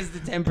is- dick is the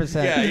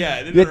 10%. Yeah,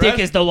 yeah. Then Your the dick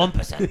rest- is the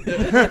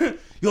 1%.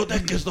 Your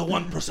dick is the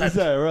 1%.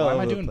 Sorry, Why am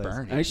I doing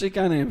burn? I actually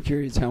kind of am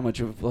curious how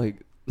much of like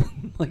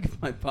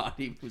if my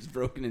body was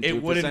broken into It a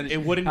wouldn't- percentage.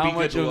 it wouldn't how be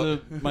much good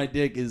to of my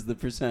dick is the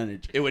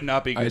percentage? It would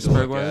not be good Iceberg to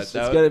look was? at. It's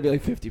That got to be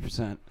like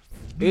 50%.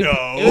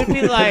 No. It would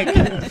be like...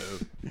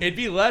 It'd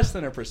be less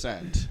than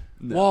 1%.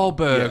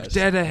 Wahlberg, Yes.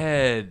 dead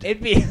ahead.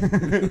 It'd be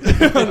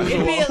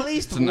at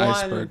least It's an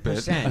iceberg bit.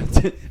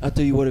 1%. I'll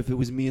tell you what, if it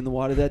was me in the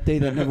water that day,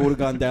 that never would have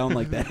gone down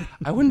like that.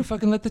 I wouldn't have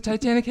fucking let the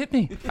Titanic hit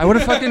me. I would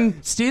have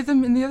fucking steered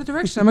them in the other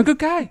direction. I'm a good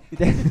guy.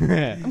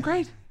 I'm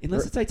great.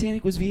 Unless the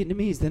Titanic was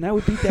Vietnamese, then I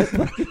would beat that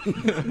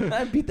fucking,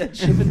 I'd beat that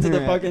ship into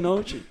the fucking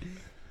ocean.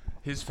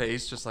 His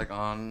face just like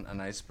on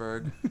an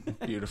iceberg.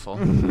 Beautiful.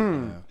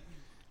 Yeah.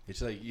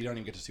 It's like you don't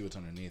even get to see what's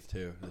underneath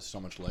too. There's so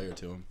much layer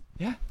to him.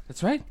 Yeah,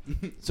 that's right.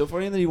 So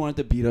funny that he wanted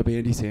to beat up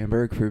Andy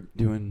Samberg for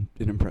doing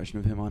an impression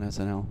of him on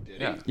SNL.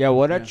 Yeah. Yeah,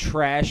 what a Yeah.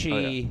 trashy... Oh,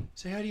 yeah.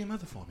 Say hi to your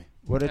mother for me.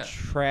 What a Yeah.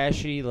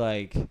 trashy,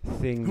 like,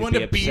 thing You to wanted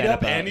be to beat upset up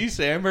about. Andy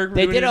Samberg? for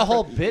They doing did a his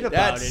whole fr- bit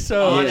about That's it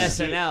so on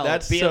stu- SNL.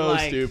 That's being so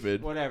like,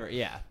 stupid. Whatever,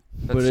 yeah.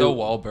 That's But so it-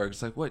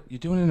 Wahlberg's like, what? You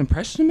doing an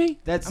impression of me?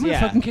 That's- I'm gonna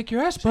yeah. fucking kick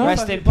your ass, bro.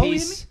 Rest in bullying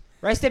peace.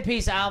 Rest in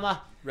peace,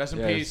 Alma. Rest in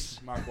Yes. peace,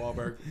 Mark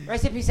Wahlberg.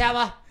 Rest in peace,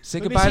 Alma. Say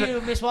We goodbye miss to-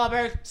 you, Miss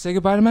Wahlberg. Say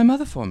goodbye to my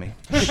mother for me.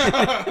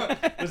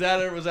 Was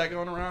that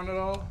going around at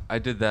all? I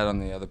did that on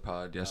the other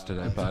pod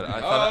yesterday, but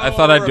I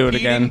thought I'd do it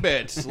repeating again.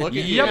 Bits. Look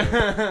at Yep. you.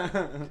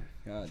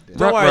 God damn.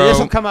 Don't worry, Ruh-roh. this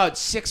will come out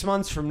 6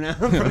 months from now.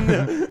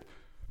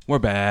 We're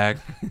back.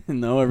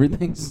 No,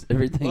 everything's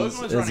Logan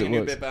was as running a it new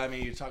looks. bit by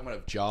me. He was talking about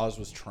if Jaws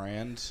was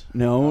trans. I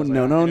No, was like,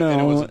 no, no,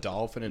 and it was no. a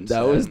dolphin and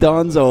That was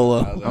Don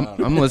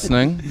Zolo. I'm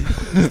listening.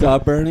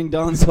 Stop burning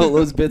Don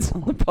Solo's bits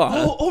on the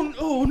pod.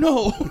 Oh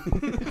no!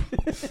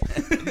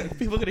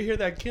 People gonna hear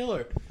that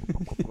killer.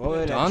 What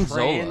would Don a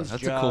Zola, trans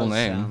that's a Jaws cool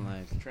name. sound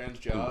like? Trans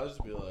Jaws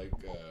be like,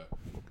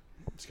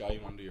 Scott,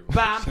 you want to do your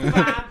Bam, bam,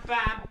 bam,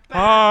 bam.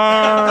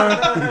 Hi.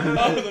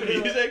 Oh, the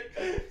music.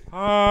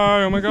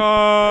 Hi. Oh my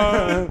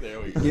god. There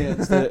we go. Yeah,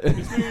 it's the,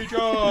 It's me,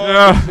 Jaws.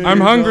 Yeah, I'm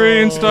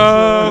hungry and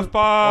stuff.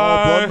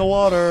 Bye.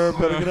 water.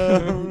 Better get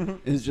up.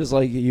 it's just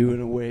like you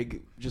in a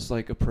wig, just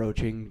like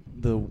approaching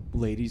the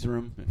ladies'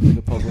 room, like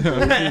a public.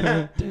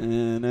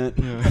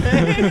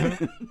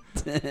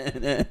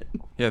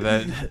 Yeah,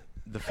 that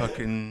the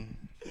fucking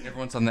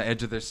everyone's on the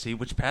edge of their seat.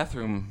 Which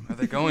bathroom are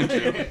they going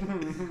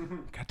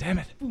to? God damn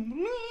it!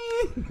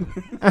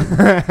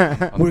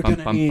 We're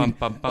gonna need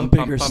a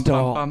bigger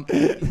stall.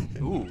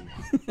 Ooh,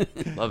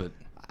 love it.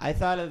 I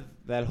thought of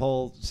that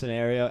whole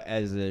scenario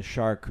as a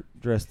shark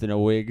dressed in a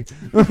wig.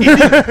 Me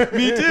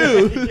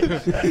too.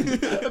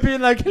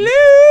 Being like,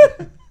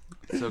 hello,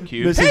 So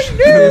cute.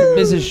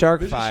 Mrs.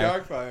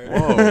 Sharkfire. Sharkfire.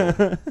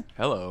 Whoa.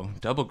 Hello.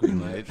 Double green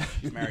light.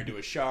 She's married to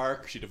a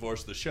shark. She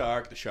divorced the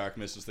shark. The shark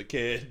misses the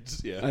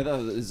kids. Yeah. I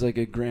thought it was like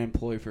a grand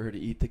ploy for her to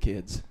eat the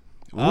kids.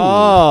 Oh,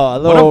 a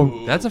What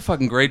little. that's a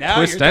fucking great Now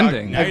twist you're talking-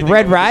 ending. now Like you're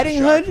Red thinking of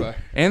Riding Mrs. Hood? Sharkfire.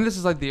 And this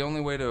is like the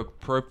only way to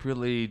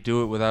appropriately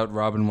do it without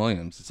Robin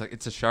Williams. It's like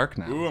it's a shark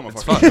now. Ooh, I'm a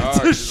It's fucking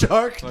fun.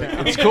 shark. Shark.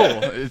 It's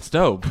cool. It's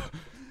dope.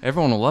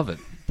 Everyone will love it.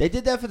 They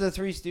did that for the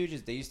Three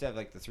Stooges. They used to have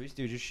like the Three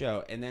Stooges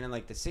show, and then in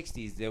like the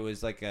 '60s there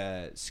was like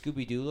a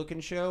Scooby Doo looking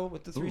show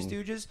with the Three Ooh.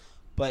 Stooges,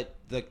 but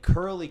the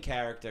curly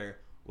character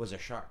was a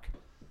shark,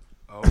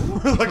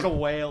 Oh. like a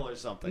whale or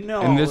something.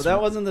 No, And this-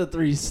 that wasn't the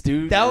Three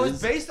Stooges. that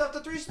was based off the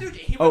Three Stooges.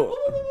 He Oh.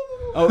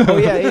 went, Oh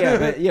yeah,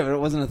 but it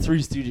wasn't a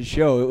Three Stooges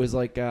show. It was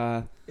like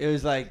it It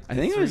was like I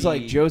think it was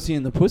like Josie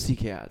and the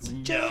Pussycats.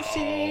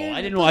 Josie.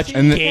 I didn't watch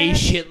And the- gay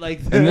shit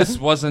like that. And this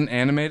wasn't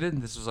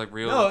animated. This was like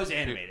real. No, it was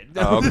animated.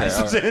 Oh, okay.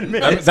 This was alright.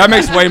 animated. That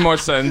makes way more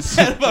sense.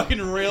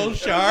 fucking real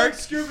shark.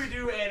 Scooby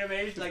Doo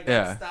animation, like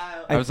Yeah. that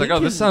style. I was like, think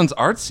oh, this his- sounds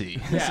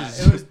artsy. Yeah,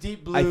 it was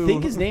deep blue. I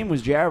think his name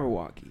was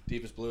Jabberwocky.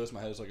 Deepest bluest.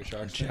 My head is like a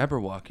shark's.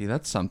 Jabberwocky.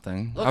 That's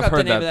something. Look I've up heard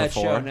the name that of that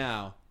before. show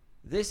now.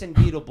 This and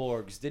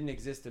Beetleborgs didn't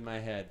exist in my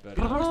head, but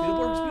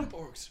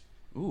Beetleborgs.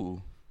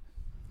 Ooh,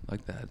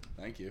 like that.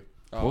 Thank you.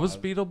 What was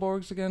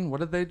Beetleborgs again?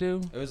 What did they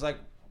do? it was like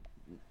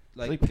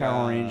Like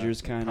Power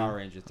Rangers kinda. Power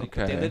Rangers. Thing.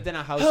 Okay. They lived in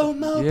a house.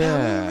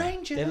 Yeah.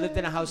 They lived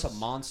in a house of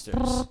monsters.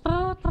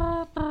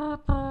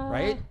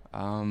 Right?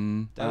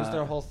 That That was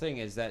their whole thing.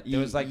 Is that there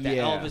was like the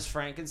yeah. Elvis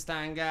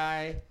Frankenstein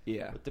guy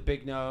Yeah. with the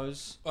big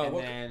nose, and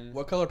then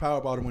What color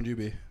power bottom would you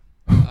be?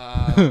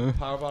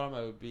 Power Bottom.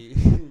 I would be.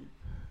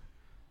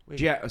 Wait.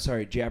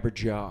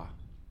 Jabberjaw.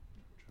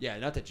 Yeah,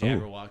 not the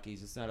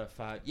Jabberwockies. It's not a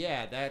five.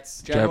 Yeah,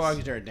 that's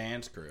Jabberwockies are a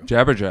dance crew.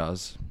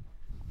 Jabberjaws.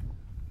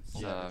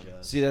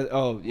 Jabberjaws. See that?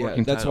 Oh, yeah.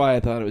 Working That's title. why I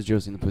thought it was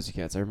Josie and the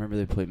Pussycats. I remember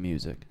they played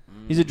music.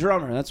 He's a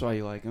drummer. That's why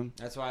you like him.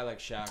 That's why I like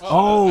Shaq.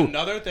 Oh,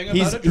 another thing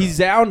about He's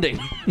Zounding.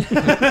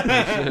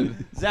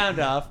 Sound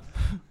off.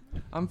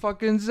 I'm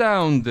fucking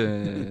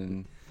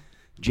Zounding.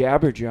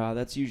 Jabberjaw.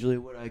 That's usually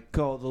what I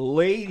call the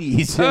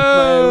ladies. Am I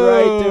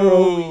right? They're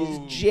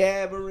always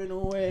jabbering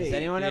away.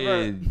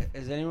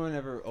 Has anyone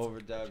ever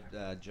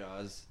overdubbed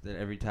Jaws? That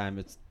every time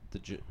it's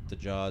the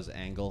Jaws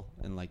angle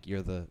and like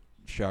you're the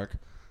shark,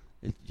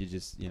 you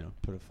just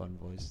put a fun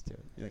voice to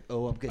it. You're like,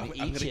 oh, I'm gonna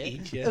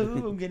eat you.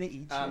 Oh, I'm gonna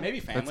eat you. Maybe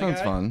Family That sounds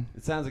Guy. fun.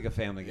 It sounds like a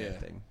Family Guy Yeah.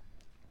 thing.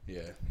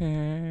 Yeah.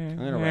 I'm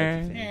gonna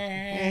write the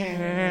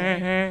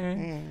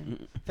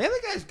thing. Family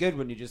Guy's good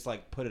when you just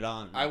like put it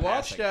on. I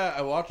watched a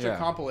Yeah.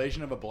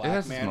 compilation of a It black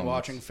has its man moments.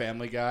 watching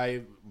Family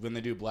Guy when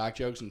they do black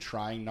jokes and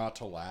trying not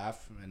to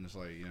laugh, and it's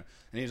like and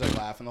he's like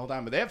laughing the whole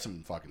time, but they have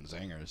some fucking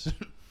zingers.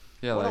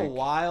 Yeah, What a like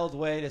wild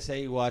way to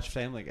say you watch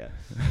Family Guy.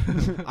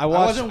 I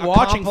wasn't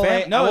watching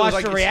Family. No, I it was watched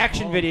like a this-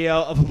 reaction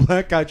video of a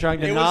black guy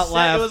trying to It not was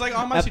laugh. It was like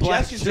on my at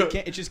black suggestions.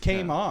 jokes. It just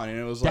came on, and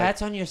it was like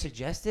That's on your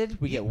suggested.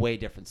 We get way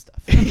different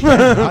stuff.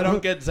 I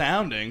don't get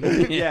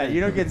Zounding. Yeah,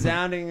 you don't get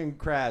Zounding and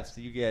crabs.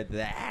 You get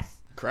that.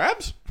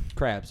 Crabs.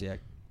 Crabs, yeah.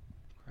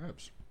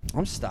 Crabs.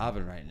 I'm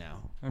starving right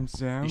now. I'm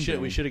Zounding.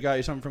 We should have got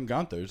you something from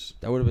Gunther's.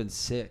 That would have been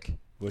sick.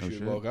 Wish Oh, you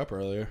shit. woke up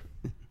earlier.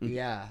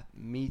 Yeah,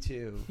 me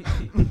too.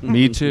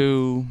 Me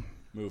too.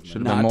 Movement.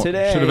 Should Not have been more.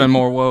 today. Should have been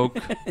more woke.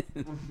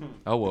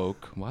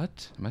 Awoke.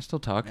 What? Am I still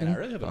talking? Man, I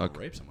really hope I don't Fuck.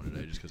 rape someone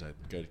today just because I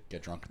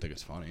get drunk and think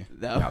it's funny.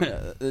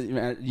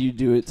 Man, you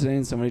do it today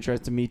and somebody tries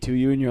to me too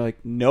you and you're like,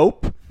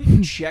 nope.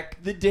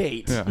 Check the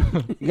date. Yeah.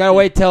 You gotta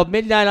wait till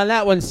midnight on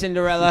that one,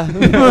 Cinderella.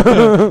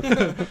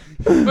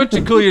 Why don't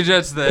you cool your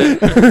jets there?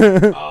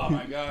 Oh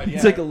my god! Yeah.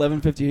 It's like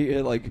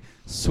 11:58. Like,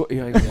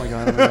 you're like, oh my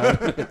god, oh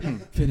my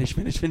god. Finish.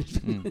 Oh my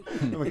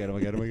god, oh my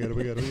god, oh my god, oh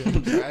my god, oh my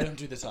I'm sorry, I don't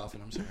do this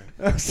often. I'm sorry.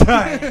 god.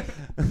 Sorry.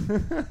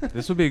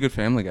 This would be a good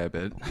Family Guy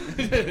bit.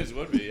 This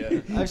would be,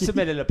 yeah. I've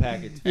submitted a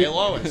package. Hey,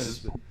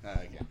 Lois. I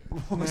can't do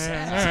it. What was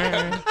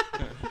that?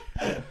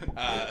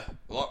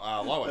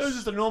 Lois. It was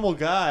just a normal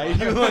guy.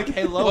 You were like,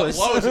 hey, Lois.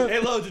 Lois. Hey,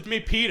 Lois. It's me,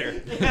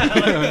 Peter.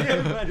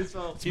 Might as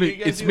well.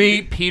 It's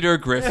me, Peter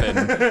Griffin.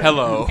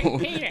 Hello.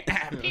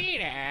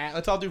 Peter.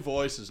 Let's all do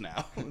voices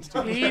now. Let's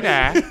do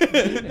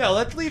Peter. No,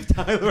 let's leave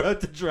Tyler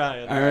out to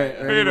dry. All right.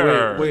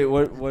 Peter. Wait,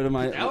 what am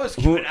I? That was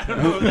good. I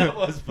don't know what that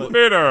was, but.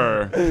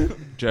 Peter.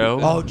 Joe.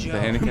 Oh, Joe. The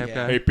handicapped Yeah.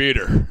 guy. Hey,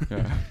 Peter.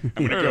 Yeah.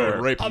 I'm gonna go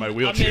rape in my I'm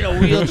wheelchair. in a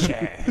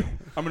wheelchair.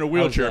 I'm in a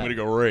wheelchair. I'm gonna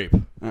go rape.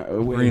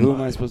 Wait, Green who am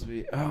light. I supposed to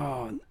be?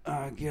 Oh,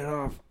 get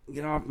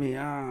off me.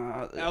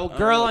 Oh,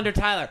 girl under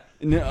Tyler.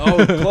 No,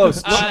 oh,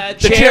 close. The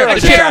chair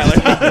under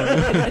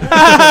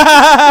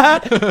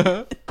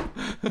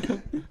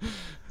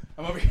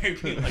I'm over here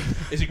being like,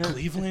 is it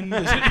Cleveland?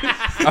 Is it?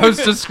 I was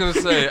just gonna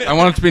say, I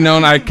want it to be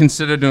known I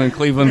considered doing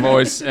Cleveland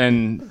voice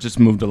and just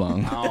moved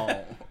along.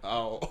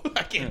 Oh,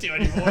 I can't do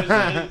any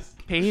voices.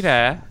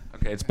 Peter.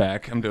 Okay, it's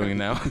back. I'm doing it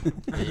now.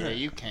 Yeah,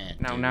 you can't.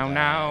 No.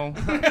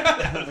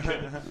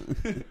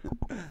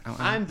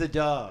 I'm the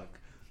dog.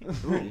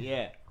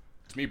 Yeah.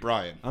 It's me,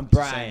 Brian. I'm It's the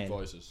Brian. Same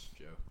voices,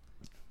 Joe.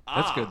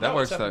 That's good. That no,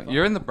 works. it's Though. having fun.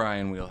 You're in the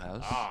Brian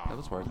wheelhouse. That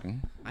was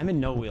working. I'm in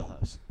no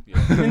wheelhouse.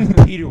 Yeah. I'm in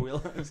Peter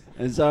wheelhouse.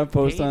 I saw a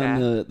post Hey, on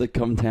Dad. the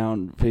Come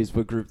Town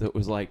Facebook group that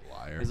was like,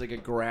 Liar. it was like a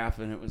graph,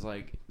 and it was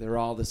like they're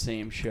all the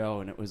same show,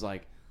 and it was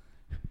like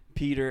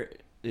Peter,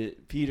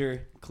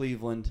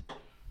 Cleveland,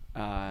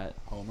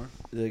 Homer.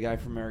 the guy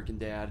from American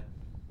Dad,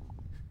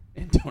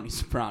 and Tony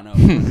Soprano.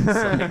 It's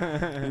like-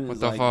 What it's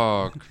the like,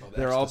 fuck?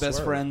 They're all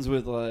best friends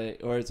with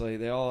like, or it's like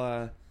they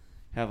all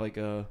have like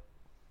a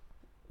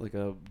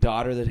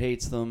daughter that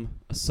hates them,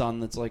 a son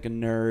that's like a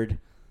nerd.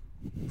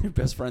 They're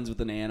best friends with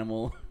an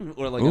animal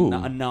or like Ooh.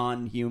 a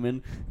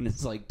non-human, and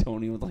it's like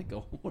Tony with like a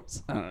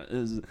horse. I don't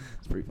know.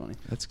 It's pretty funny.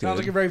 That's good. Sounds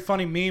like a very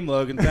funny meme,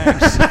 Logan.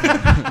 Thanks.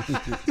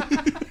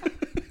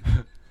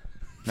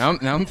 Now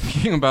I'm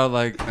thinking about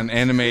like an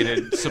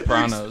animated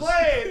Sopranos.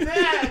 Explain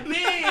that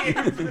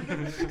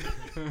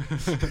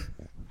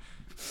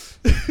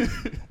meme.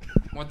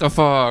 What the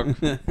fuck?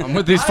 I'm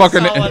with these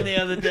fucking. I saw one the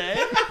other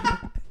day.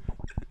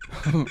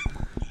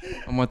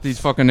 I'm with these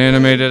fucking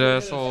animated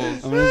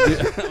assholes. I'm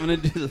gonna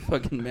do the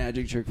fucking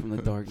magic trick from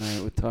The Dark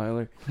Knight with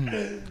Tyler.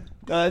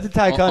 It's a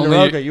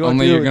Ticonderoga. You want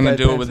Only to you're gonna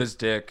do it pencil. with his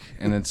dick,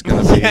 and it's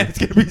gonna be. Yeah, it's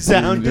gonna be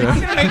sounding. I'm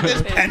gonna make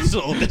this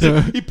pencil.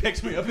 He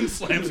picks me up and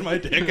slams my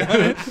dick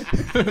on it.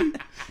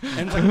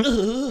 And it's like,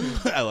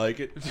 ugh. I like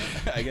it.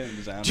 I get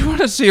into sound. Do you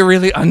want to see a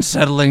really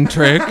unsettling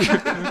trick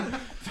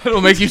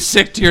that'll make you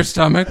sick to your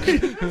stomach?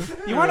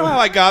 You want to know how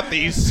I got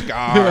these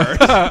scars?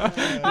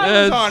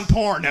 I was on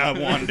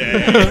Pornhub one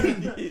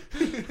day.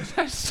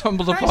 I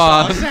stumbled I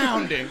saw upon.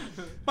 Zounding.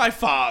 My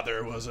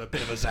father was a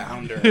bit of a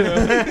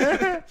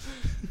Zounder.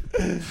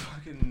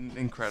 Fucking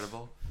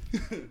incredible.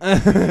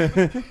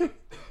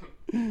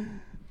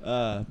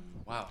 Wow.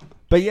 Wow.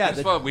 But yeah,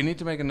 Guess what? We need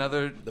to make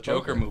another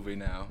Joker movie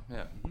now.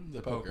 Yeah.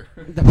 The poker.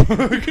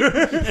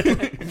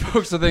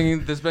 Folks are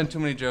thinking there's been too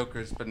many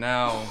Jokers, but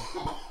now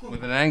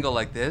with an angle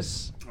like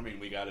this, I mean,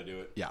 we got to do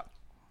it. yeah,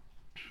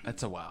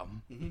 that's a wow.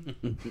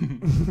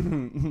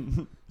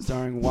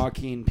 Starring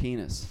Joaquin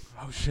Penis.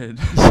 Oh shit.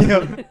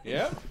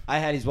 Yeah. I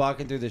had he's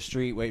walking through the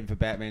street waiting for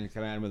Batman to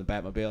come at him with a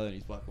Batmobile, and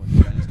he's walking with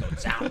the gun. He's going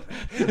sound.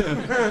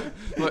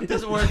 It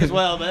doesn't work as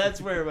well, but that's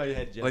where my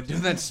head jumped. Like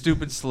doing that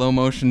stupid slow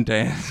motion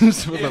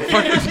dance with a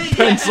fucking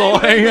pencil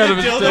hanging out of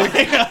his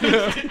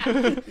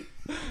dick.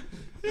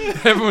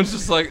 Everyone's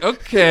just like,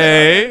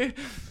 okay,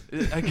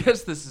 I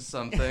guess this is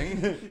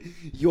something.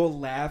 You're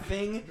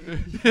laughing?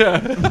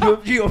 Yeah.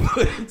 You're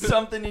putting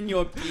something in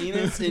your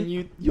penis and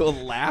you're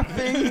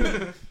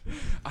laughing?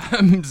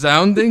 I'm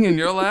Zounding and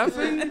you're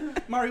laughing?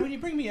 Mari, when you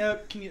bring me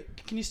up, can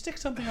you stick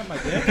something on my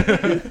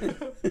dick?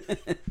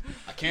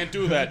 I can't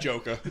do that,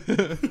 Joker.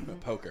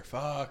 Poker.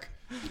 Fuck.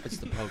 It's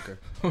the poker.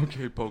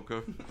 Okay,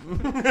 Poker.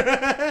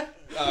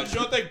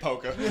 Sure thing,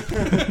 poker.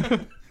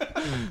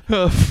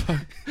 Oh,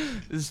 fuck.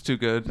 This is too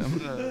good. I'm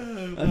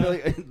gonna... I feel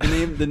like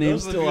the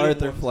name's still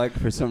Arthur Fleck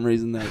for some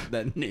reason.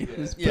 That name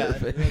is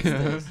perfect.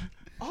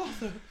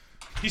 Arthur.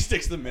 He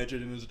sticks the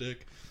midget in his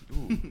dick.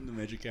 Ooh, the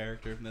midget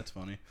character. That's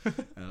funny.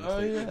 Oh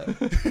yeah.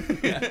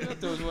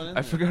 There was one in I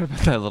there. forgot about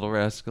that little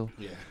rascal.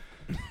 Yeah.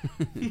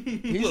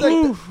 He's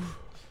like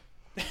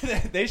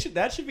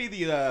That should be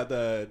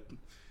the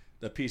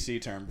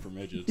PC term for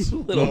midgets.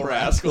 Little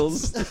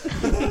rascals. I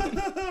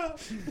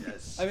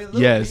mean,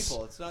 little Yes.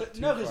 people. It's not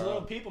too No, because far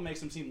little off. people makes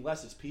them seem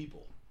less as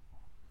people.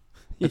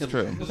 That's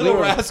true. Little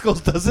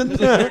rascals doesn't.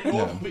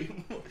 Well,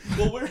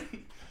 we're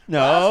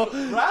No.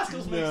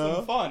 rascals makes No.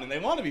 them fun, and they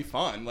want to be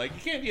fun. Like,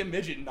 you can't be a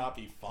midget and not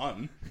be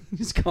fun.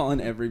 He's calling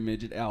every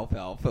midget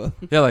alfalfa.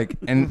 Yeah, like,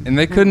 and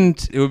they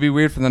couldn't, it would be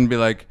weird for them to be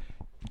like,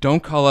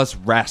 don't call us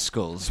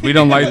rascals. We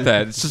don't like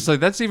that. It's just like,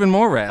 that's even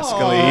more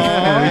rascally.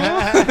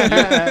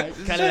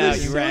 Cut it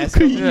out, you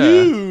rascal.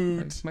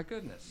 Yeah. Like, my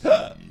goodness.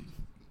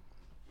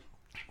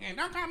 Hey,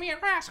 don't call me a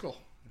rascal.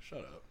 Shut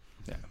up.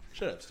 Yeah.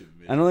 Shut up, stupid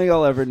midget. I don't think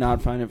I'll ever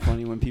not find it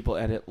funny when people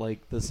edit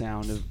like the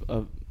sound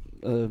of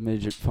a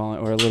midget falling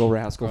or a little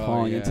rascal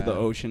falling into the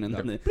ocean and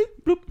then they bloop,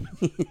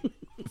 bloop.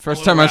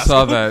 First time I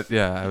saw that,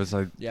 yeah, I was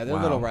like, Yeah, they're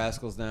wow. little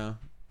rascals now.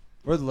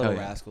 We're the little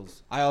Hell yeah.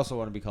 rascals. I also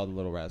want to be called the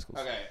little rascals.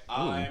 Okay,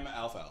 I'm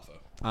Alfalfa.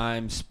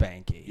 I'm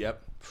Spanky.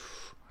 Yep.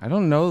 I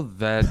don't know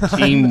that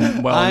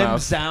team well I'm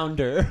enough.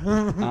 Sounder.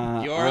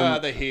 You're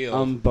the heel.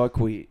 I'm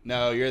buckwheat.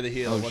 No, you're the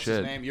heel. Oh, What's shit.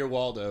 his name? You're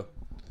Waldo.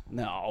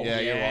 No. Yeah,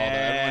 you're Waldo.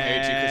 Everyone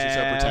hates you because you're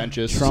so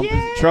pretentious.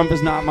 Trump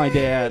is not my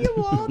dad.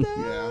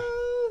 Yeah.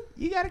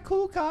 You got a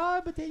cool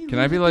car, but then you Can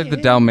I be like the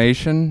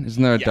Dalmatian?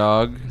 Isn't there a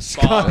dog?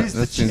 Scotty's That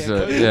the seems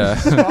chick. to, yeah.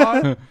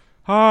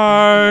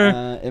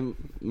 Hi. I'm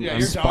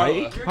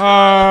Spike. Spike.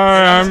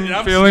 Hi, And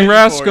I'm feeling snitching for you.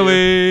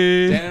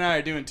 rascally. Dan and I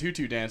are doing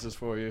tutu dances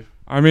for you.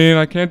 I mean,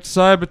 I can't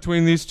decide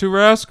between these two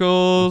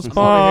rascals. Hanging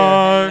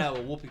Bye.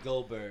 out with Whoopi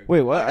Goldberg.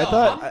 Wait, what? I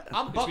thought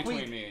I'm It's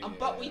between me and you,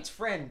 Buckwheat's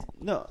friend.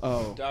 no.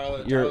 Oh,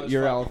 Darla, you're Darla's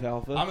fucking-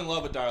 alfalfa. I'm in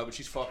love with Darla, but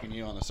she's fucking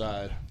you on the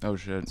side. Oh,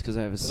 shit. It's because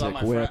I have a Because all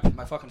sick my, whip.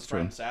 my fucking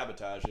friends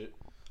sabotage it.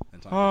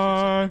 And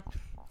Hi.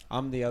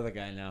 I'm the other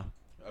guy now.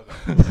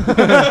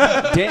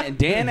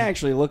 Dan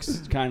actually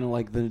looks kind of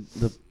like the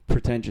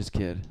pretentious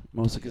kid,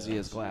 mostly because he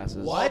has glasses.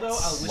 What? Waldo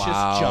Alicious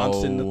Wow.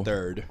 Johnson the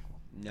third.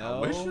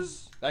 No.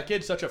 That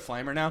kid's such a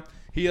flamer now.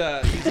 He's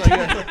like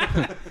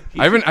I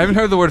haven't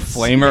heard the word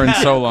flamer in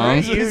so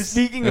long.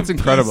 Speaking That's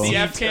incredible. the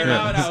F came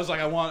out, and I was like,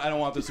 I don't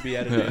want this to be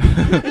edited.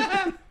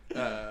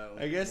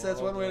 I guess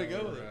that's one way to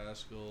go with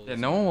it. Yeah,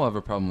 no one will have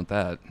a problem with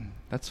that.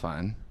 That's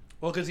fine.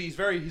 Well, because he's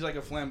like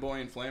a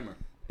flamboyant flamer.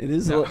 It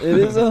is No. a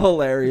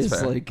hilarious It's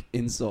fair. like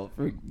insult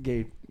for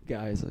gay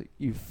guys, like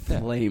you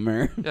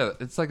flamer. Yeah,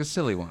 it's like a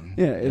silly one.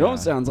 Yeah, it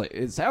almost sounds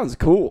sounds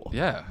cool.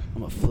 Yeah.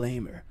 I'm a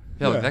flamer.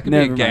 Yeah, like that could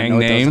Never be a mind. gang No,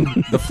 it name.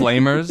 doesn't. The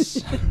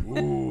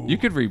Flamers. You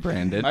could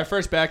rebrand it. My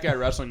first backyard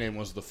wrestling name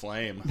was The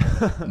Flame.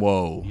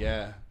 Whoa.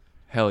 Yeah.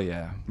 Hell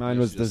yeah. Mine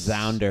was the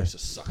Zounder. Used to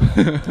suck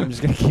it. I'm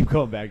just gonna keep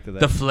going back to that.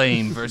 The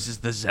Flame versus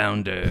the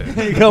Zounder.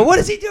 you go. What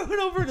is he doing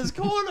over in his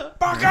corner?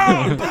 Fuck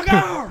out! Fuck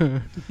out!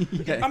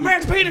 A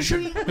man's penis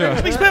shouldn't be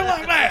spelled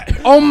like that.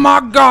 Oh my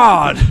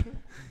god!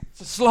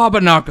 It's a slobber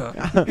knocker.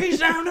 He's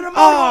sounding a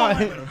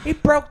oh, he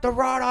broke the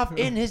rod off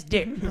in his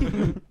dick.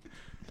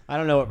 I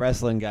don't know what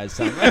wrestling guys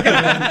sound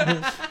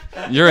like.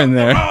 You're in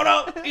there.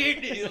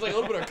 There's like a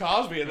little bit of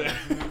Cosby in there.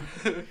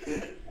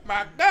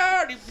 My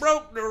God, he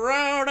broke the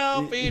rod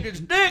off in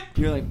his dick.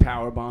 You're like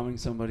power bombing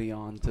somebody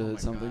onto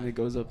something that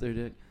goes up their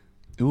dick.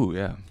 Ooh,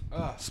 yeah.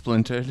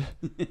 Splintered.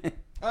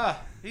 Ah,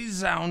 He's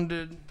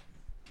sounded.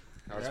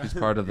 Cosby's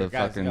part of the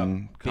fucking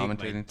my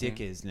commentating team.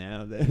 dick is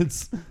now.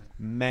 That's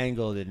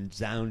mangled and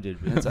zounded.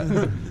 It's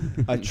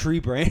a tree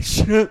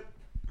branch.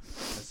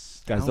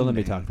 Guys, don't let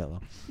me talk that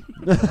long.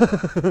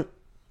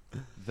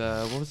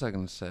 What was I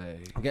gonna say?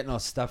 I'm getting all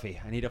stuffy.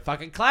 I need a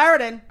fucking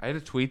Claritin. I had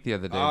a tweet the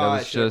other day that I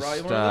was should've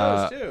just brought you one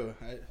of those too.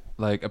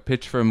 like a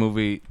pitch for a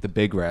movie, The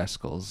Big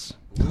Rascals,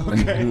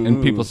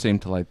 and people seem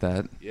to like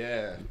that.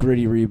 Yeah.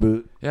 Gritty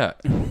reboot. Yeah,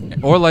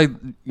 or like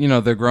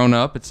they're grown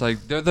up. It's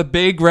like they're the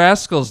Big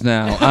Rascals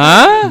now,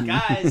 huh?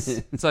 Guys,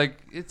 It's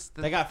like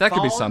they got that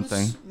could be phones.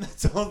 something.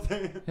 That's all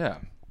they. Yeah,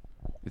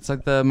 it's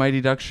like the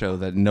Mighty Ducks show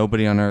that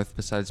nobody on earth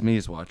besides me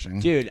is watching.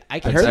 Dude, I I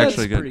can heard that's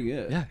actually good. pretty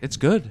good. Yeah, it's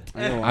good.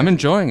 I know. I'm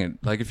enjoying it.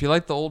 Like if you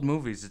like the old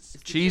movies, it's the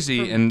chick cheesy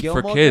from and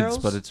for Gilmore kids, Girls?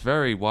 but it's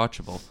very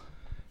watchable.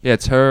 Yeah,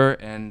 it's her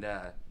and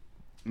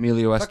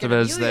Emilio fucking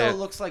Estevez. Emilio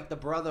looks like the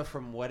brother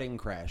from Wedding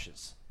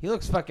Crashes. He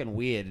looks fucking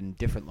weird and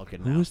different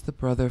looking now. Who's the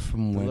brother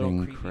from the little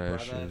Wedding creepy brother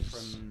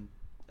Crashes? from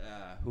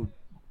who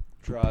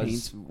draws?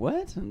 Paints,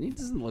 what? He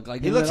doesn't look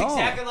like He him looks at all.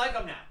 exactly like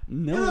him now.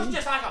 No. He looks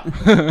just like him.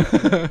 He looks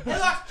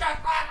just like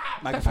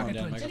him. Microphone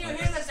down. Can you Microphone.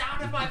 hear the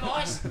sound of my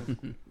voice?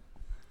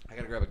 I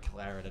gotta grab a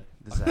Claritin.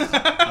 Disaster.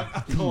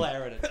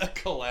 Claritin.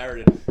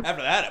 Claritin.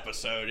 After that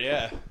episode,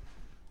 yeah.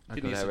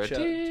 Kid needs to Claritin. chill.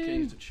 Kid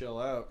needs to chill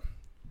out.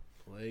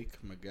 Blake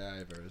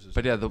MacGyver is his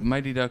But yeah, the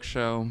Mighty Ducks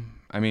show.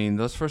 I mean,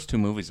 those first two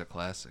movies are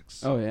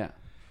classics. Oh yeah.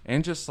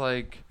 And just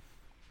like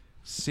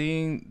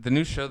seeing the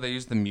new show, they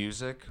use the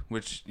music,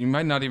 which you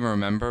might not even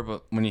remember,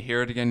 but when you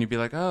hear it again, you'd be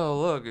like, "Oh,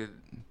 look!"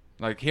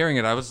 Like hearing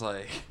it, I was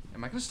like,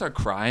 "Am I gonna start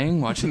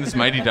crying watching this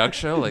Mighty Ducks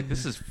show? Like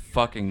this is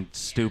fucking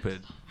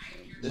stupid."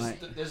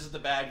 This is the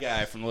bad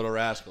guy from Little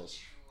Rascals.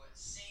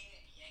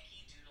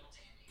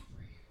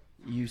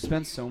 You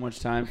spent so much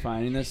time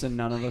finding this, and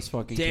none of us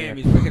fucking Damn, care.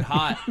 he's wicked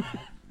hot.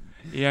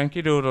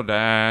 Yankee Doodle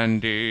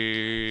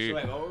Dandy. So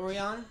wait, what were we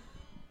on?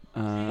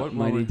 What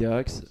Mighty movie?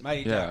 Ducks.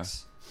 Mighty Yeah.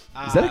 Ducks.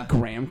 Is that a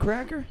graham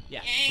cracker?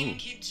 Yeah.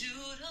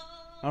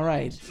 All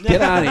right,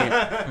 get out of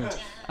here.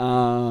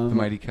 The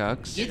Mighty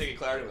Cucks. You think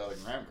of Claritin without a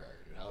graham cracker,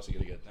 dude? How else are you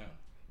gonna get down?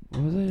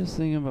 What was I just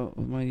thinking about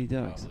with Mighty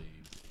Ducks? Probably,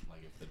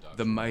 like if the Ducks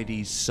The were-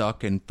 Mighty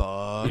Sucking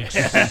Bucks.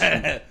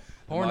 The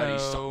Porno. mighty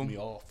suck me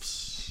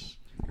offs.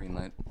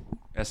 Greenlight.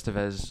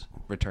 Estevez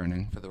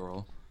returning for the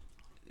role.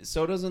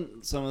 So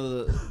doesn't some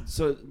of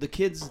the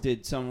kids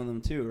did some of them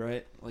too,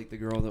 right? Like the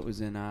girl that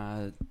was in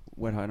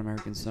Wet Hot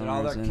American Summer.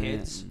 all their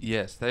kids?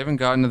 Yes, they haven't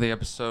gotten to the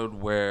episode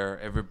where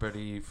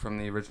everybody from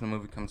the original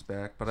movie comes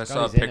back, but I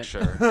saw a Scotty's in it.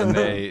 picture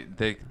and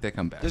they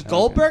come back. Does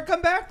Goldberg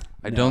come back?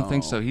 I don't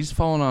think No. so. He's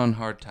fallen on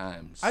hard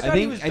times. I thought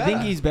he was I think better.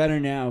 he's better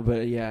now,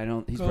 but yeah, I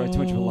don't. He's probably too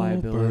much of a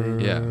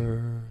liability. Yeah.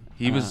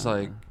 He was Uh,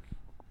 like,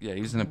 yeah,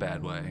 he's in a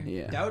bad way.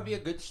 Yeah. That would be a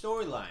good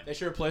storyline. They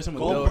should replace him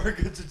with Bill. Goldberg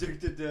gets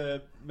addicted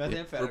to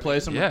methamphetamine.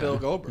 Replace him Yeah. with Bill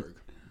Goldberg.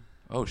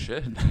 Oh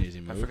shit! Easy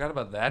I move. forgot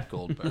about that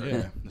Goldberg.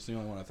 Yeah, that's the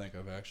only one I think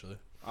of actually.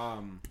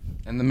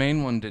 And the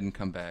main one didn't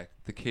come back.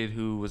 The kid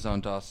who was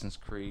on Dawson's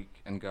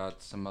Creek and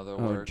got some other Oh,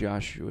 work.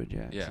 Joshua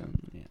Jackson.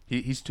 Yeah.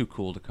 He's too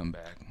cool to come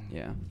back.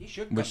 Yeah. He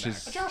should come Which back.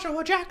 is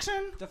Joshua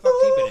Jackson. The fuck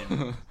he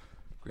been in?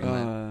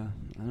 Greenlight.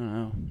 I don't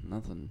know.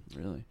 Nothing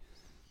really.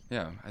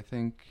 Yeah, I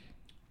think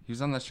he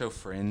was on that show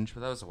Fringe,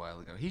 but that was a while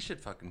ago. He should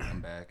fucking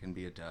come back and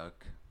be a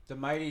duck. The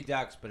Mighty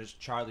Ducks, but it's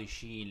Charlie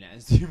Sheen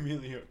as the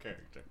Emilio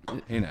character.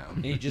 You know.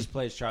 And he just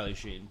plays Charlie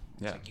Sheen.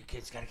 It's Yeah. like, you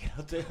kids gotta get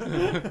out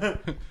there.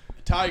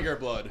 Tiger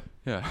blood.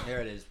 Yeah.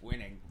 There it is,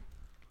 winning.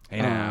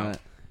 Hey now.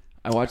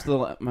 I watched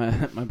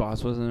my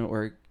boss wasn't at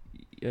work.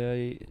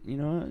 You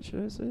know what?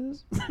 Should I say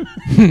this?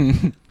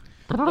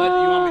 But you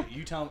want me?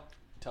 You tell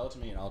it to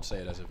me, and I'll say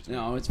it as if it's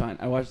No, it's fine.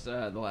 I watched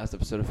the last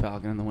episode of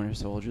Falcon and the Winter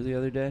Soldier the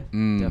other day.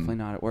 Mm. Definitely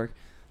not at work,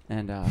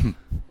 and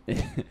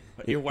it,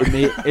 You're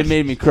it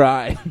made me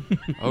cry.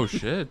 Oh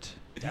shit.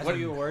 That's what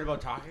you were worried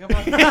about talking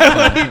about? What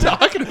are you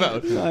talking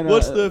about? I know.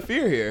 What's the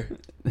fear here?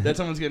 That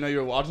someone's gonna know you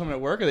were watching something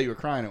at work, or that you were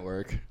crying at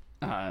work?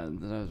 That I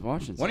was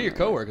watching. One of your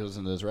something. coworkers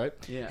listened to this, right?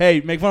 Yeah.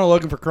 Hey, make fun of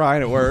Logan for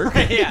crying at work.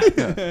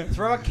 yeah.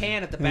 Throw a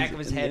can at the back of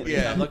his head when he's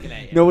Yeah. not looking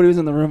at you. Nobody was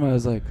in the room. I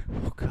was like,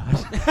 oh god.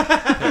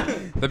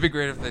 That'd be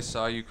great if they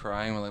saw you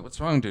crying. We're like, "What's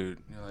wrong, dude?"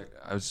 You're like,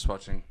 "I was just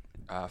watching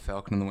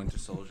Falcon and the Winter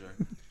Soldier."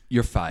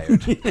 You're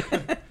fired.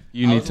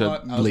 You need to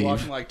I was leave.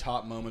 watching like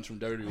top moments from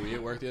WWE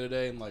at work the other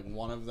day, and like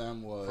one of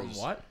them was From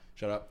what?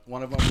 Shut up.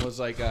 One of them was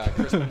like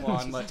Chris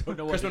Benoit, don't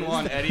know what Chris it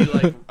Benoit and is.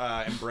 Eddie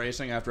like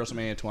embracing after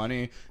WrestleMania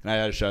 20, and I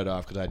had to shut it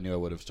off because I knew I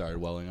would have started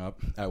welling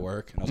up at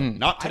work, and I was like,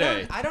 not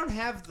today. I don't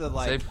have the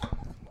like. Safe.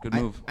 Good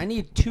move. I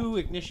need 2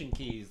 ignition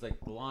keys, like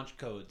the launch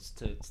codes,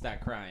 to start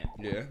crying.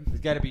 Yeah.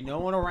 There's got to be no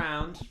one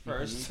around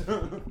first.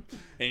 And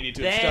you need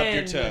to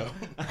have stubbed your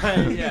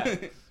toe. Yeah.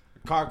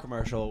 car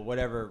commercial,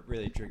 whatever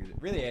really triggers it.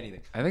 Really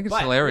anything. I think it's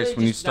But hilarious really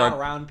when you just not start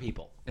around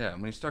people. Yeah,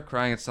 when you start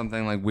crying at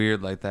something like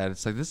weird like that,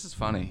 it's like this is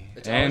funny.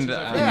 It's And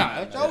always- Yeah,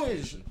 it's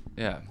always.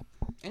 yeah.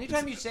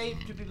 Anytime you say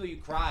to people you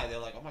cry, they're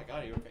like, "Oh my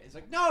god, you're okay." It's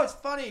like, no, it's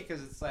funny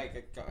because it's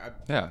like I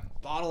Yeah.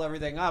 bottle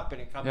everything up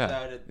and it comes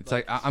out. Yeah. It's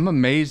like I'm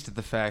amazed at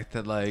the fact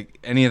that like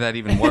any of that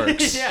even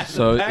works. Yeah, the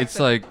so fact it's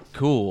that- like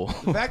cool.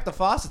 the fact the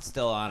faucet's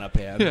still on up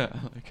here. Yeah.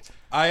 Like,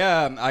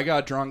 I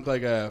got drunk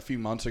like a few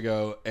months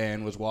ago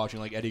and was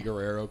watching like Eddie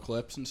Guerrero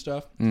clips and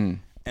stuff. And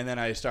then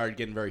I started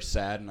getting very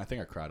sad, and I think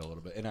I cried a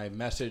little bit. And I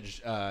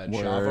messaged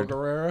Chavo Word.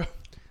 Guerrero,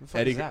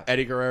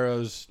 Eddie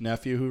Guerrero's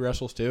nephew who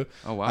wrestles too.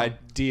 Oh, wow. I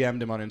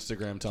DM'd him on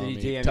Instagram telling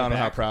Did he DM telling you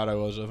him how back? proud I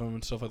was of him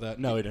and stuff like that.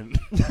 No, he didn't.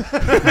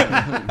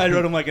 I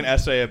wrote him like an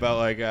essay about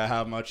like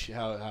how much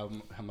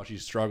he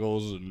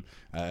struggles and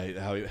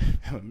how he,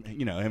 him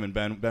and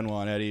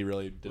Benoit and Eddie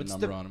really did a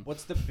number on him.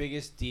 What's the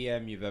biggest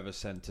DM you've ever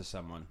sent to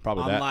someone?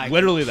 Probably I'm that. like,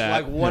 Literally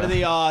that. Like, what are Yeah.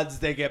 the odds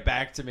they get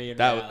back to me? In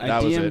That- reality? I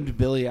was DM'd it.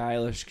 Billie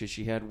Eilish because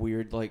she had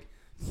weird like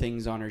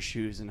things on her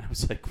shoes, and I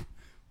was like,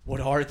 "What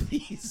are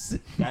these?"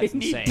 That's I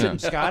need insane. to know.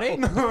 Scotty?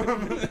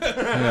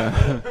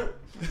 yeah.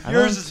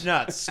 Yours is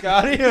nuts,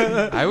 Scotty.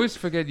 I always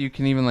forget you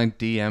can even like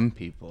DM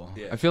people.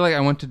 Yeah. I feel like I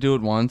went to do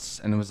it once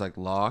and it was like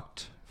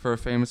locked for a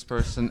famous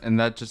person, and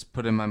that just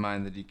put in my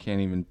mind that you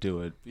can't even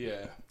do it.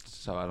 Yeah.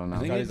 So I don't know. I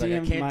think Scotty's like, I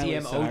DM'd can't Miley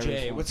DM Cyrus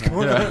OJ. one What's time.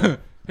 going on? Yeah.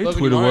 Hey, Logan,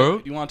 Twitter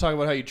world. you want to talk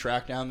about how you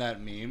tracked down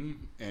that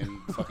meme and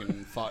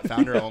fucking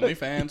found her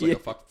OnlyFans like Yeah.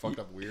 a fucked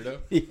up weirdo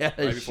Yeah, right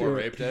before sure.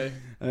 rape day?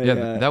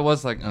 Yeah, that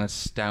was like an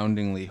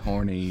astoundingly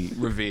horny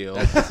reveal.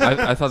 I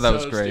thought that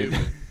was So great.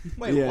 stupid.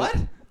 Wait, Yeah. what?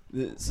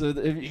 So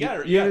You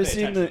gotta ever pay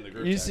seen attention the to the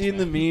group you text, seen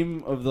the man.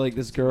 meme of like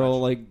this girl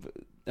like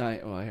I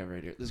have it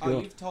right here. This Oh,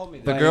 girl. you've told me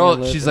The that. Biting her girl,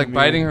 lip she's in like the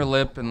biting mirror. her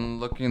lip and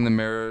looking in the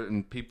mirror,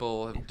 and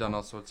people have done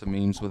all sorts of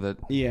memes with it.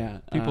 Yeah,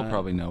 People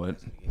probably know it.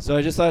 So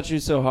I just thought she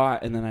was so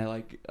hot, and then I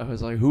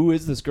was like, who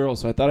is this girl?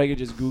 So I thought I could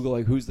just Google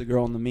like who's the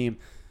girl in the meme,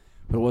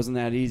 but it wasn't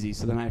that easy.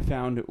 So then I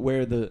found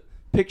where the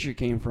picture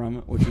came from,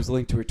 which was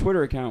linked to her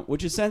Twitter account,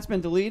 which has since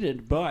been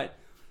deleted. But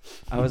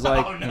I was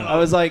like,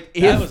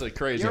 That was a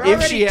crazy. You're if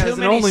already she has too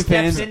an many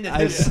steps OnlyFans, into I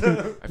this.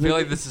 I feel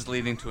like this is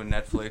leading to a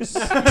Netflix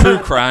true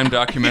crime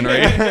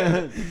documentary.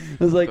 I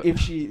was like,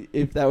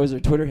 if that was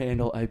her Twitter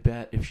handle, I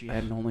bet if she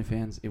had an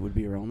OnlyFans, it would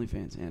be her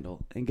OnlyFans handle.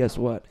 And guess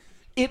what?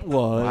 It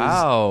was.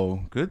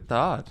 Wow, good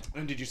thought.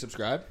 And did you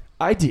subscribe?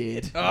 I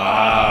did.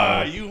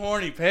 Ah, you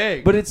horny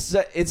pig. But it's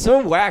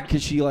so whack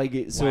because she like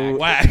it so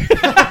whack.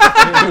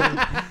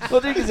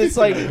 well because it's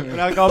like We're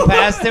not going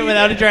past it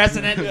without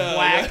addressing it.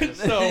 Whack.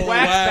 it's so Whack's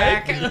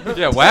whack. back.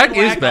 Yeah, whack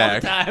is all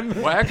back. the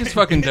time. Whack is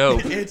fucking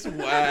dope. It's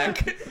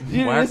whack. you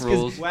know, Whack it's 'cause-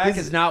 rules. Whack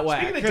is not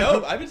whack. Speaking of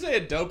dope, I've been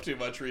saying dope too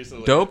much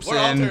recently. Dope's we're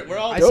all in. We're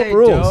all I Dope say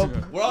rules.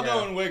 dope. We're all Yeah.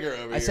 going wigger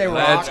over here. I say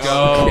Let's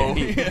rock.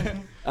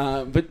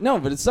 go.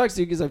 but it sucks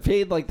dude because I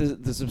paid like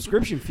the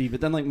subscription fee,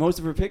 but then like most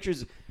of her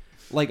pictures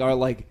like are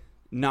like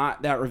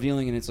not that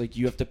revealing, and it's like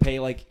you have to pay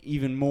like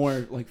even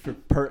more like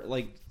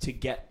to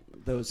get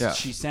those. Yeah.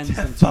 She sends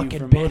them to you Fucking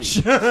for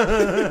bitch.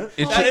 money.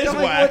 It That should, is I'm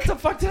like, whack. what the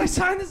fuck did I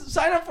sign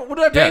up for? What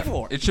did I pay yeah,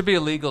 for? it should be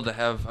illegal to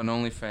have an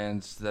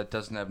OnlyFans that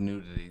doesn't have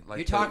nudity. Like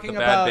You're the talking bad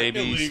about baby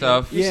illegal.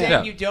 stuff. You're Yeah.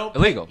 saying you don't.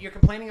 Illegal. You're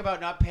complaining about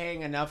not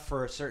paying enough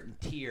for a certain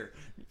tier.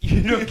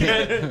 You don't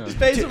get it. Yeah. Just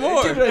pay some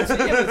more. Dude,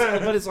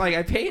 but it's like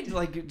I paid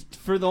like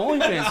for the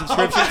OnlyFans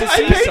subscription to I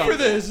see paid something. for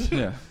this.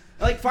 Yeah.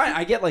 Like fine,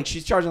 I get like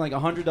she's charging like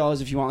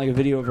 $100 if you want like a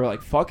video of her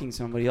like fucking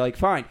somebody. Like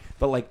fine,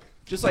 but like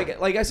just like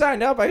I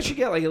signed up, I should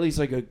get like at least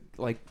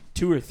like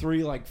 2 or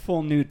 3 like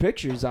full nude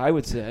pictures. I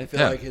would say. I feel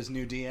Yeah. like his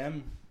new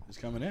DM is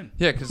coming in.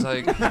 Yeah, because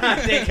like I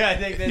think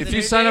that's if a you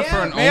new sign up idea.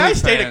 for an May I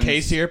state a OnlyFans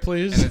case here, and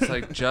please? it's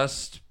like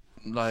just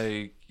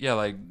like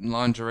like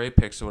lingerie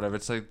pics or whatever,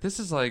 it's like this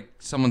is like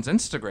someone's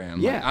Instagram.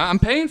 Like, Yeah. I'm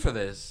paying for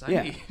this.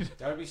 Yeah.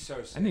 That would be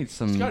so sick. I need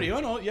some. Scotty, you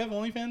have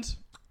OnlyFans?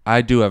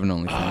 I do have an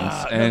OnlyFans,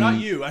 No, and not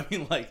you. I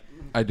mean, like.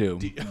 I do,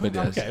 but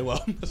yes. Okay,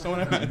 well, that's not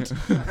what I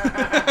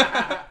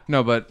meant.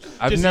 No, but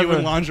I've Just never. you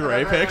in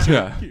lingerie pics.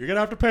 Yeah. You're gonna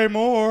have to pay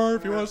more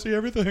if you want to see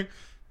everything.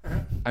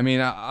 I mean,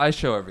 I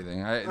show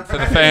everything. For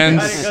the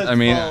fans, I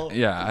mean,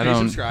 yeah, I Are you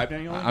don't. subscribed to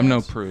any I'm no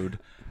OnlyFans? prude.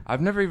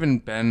 I've never even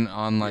been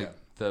on like Yeah.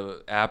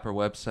 the app or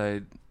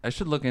website. I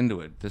should look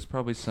into it. There's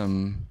probably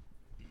some,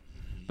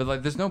 but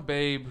like, there's no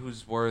babe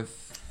who's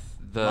worth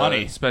the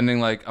Money. spending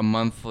like a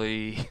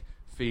monthly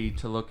fee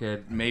to look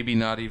at. Maybe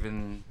not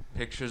even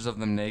pictures of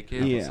them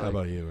naked. Yeah. It's How like-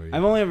 about you?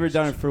 I've only ever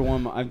done it for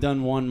 1 month. I've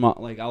done 1 month.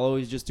 Like I'll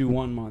always just do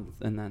 1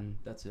 month and then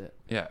that's it.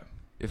 yeah.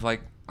 If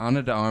like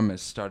Ana de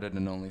Armas started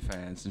an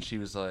OnlyFans and she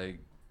was like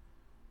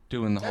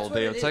doing the That's whole what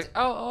deal, it it's is. like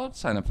I'll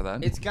sign up for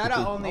that. It's gotta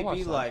I'll only watch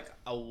be that. like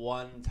a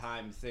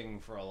one-time thing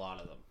for a lot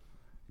of them.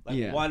 Like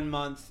Yeah. 1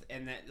 month,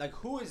 and then like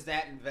who is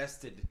that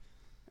invested?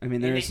 I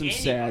mean, there in is some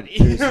anybody?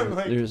 sad. There's some,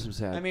 Like, there's some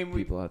sad I mean,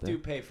 we people out there. do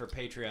pay for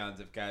Patreons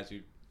of guys who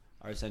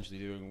are essentially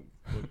doing.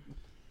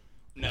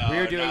 No,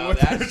 We're doing no, what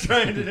they're that's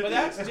trying to do. But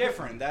that's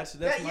different. That's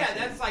Yeah, much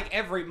that's like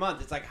every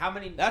month. It's like how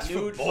many That's for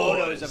nude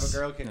photos boys. of a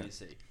girl can you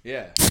see?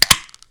 yeah.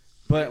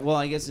 But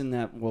I guess in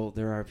that,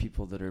 there are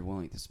people that are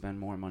willing to spend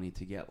more money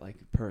to get like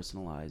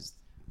personalized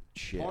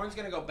shit. Porn's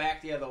gonna go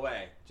back the other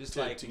way, just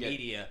like to get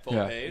media. Full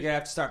Yeah. page. You're gonna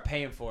have to start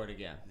paying for it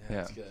again.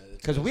 Yeah.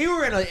 Because we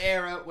were in an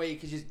era where you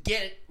could just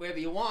get it wherever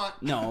you want.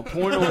 No,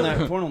 porn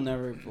will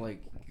never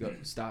like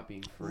stop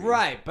being free.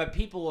 Right, but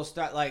people will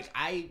start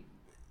I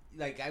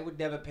would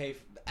never pay.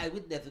 I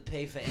would never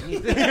pay for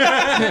anything.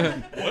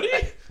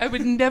 I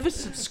would never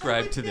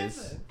subscribe to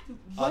this.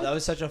 Oh, that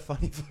was such a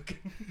funny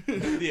fucking The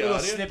little audio?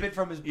 snippet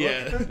from his book.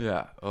 Yeah.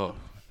 Yeah. Oh,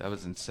 that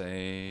was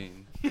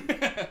insane.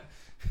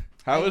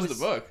 How It was the was-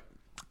 book?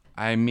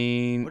 I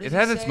mean, What it does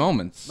had it its say?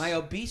 moments. My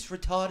obese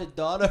retarded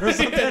daughter or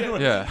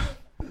something. Yeah.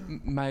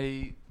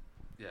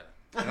 Yeah.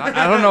 And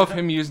I don't know if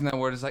him using that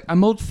word is like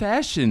I'm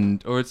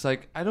old-fashioned or it's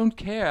like I don't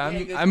care.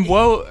 he goes, I'm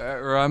woe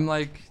or I'm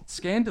like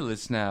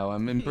scandalous now.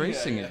 I'm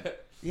embracing it.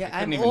 Yeah, I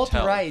couldn't I'm even tell.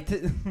 alt-right.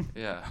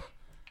 Yeah.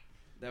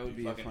 That would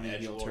be a funny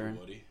heel turn.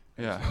 Woody.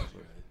 Yeah.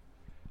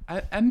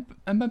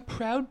 I'm a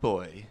proud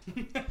boy.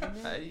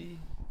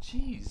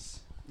 Jeez.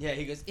 Yeah,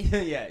 he goes.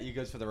 Yeah, he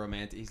goes for the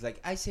romantic. He's like,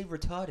 I say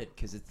retarded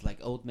because it's like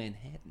old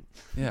Manhattan.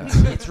 Yeah.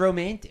 It's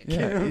romantic.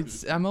 Yeah.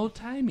 I'm old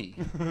timey.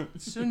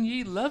 Sun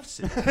Yi loves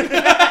it.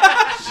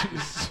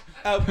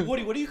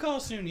 Woody, what do you call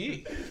Sun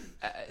Yi?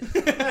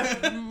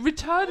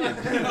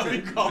 Retarded.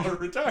 You call her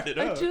retarded.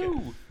 I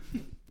do.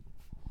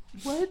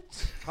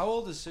 What? How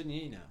old is Sun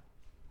Yi now?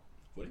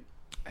 Woody?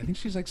 I think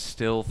she's like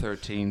still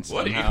 13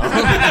 Woody.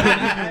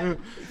 somehow.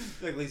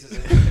 Like Lisa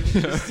said,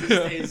 she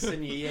stays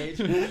Sun Yi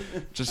age.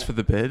 Just for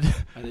the bid.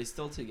 Are they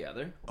still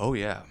together? Oh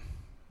yeah.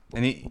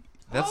 And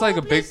that's like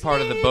a big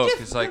part of the book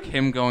is like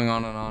him going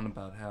on and on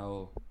about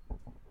how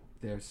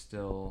they're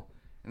still,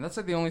 and that's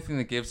like the only thing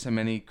that gives him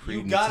any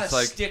credence. You gotta it's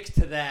like, stick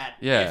to that.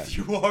 Yeah. If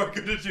you are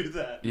gonna do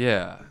that.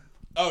 yeah.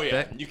 Oh yeah,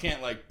 That- you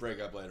can't like break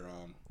up later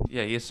on.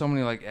 Yeah, he has so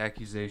many like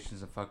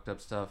accusations of fucked up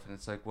stuff, and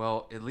it's like,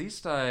 well, at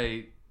least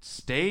I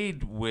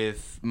stayed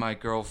with my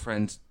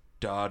girlfriend's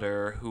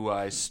daughter who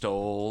I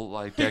stole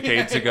like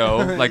decades ago.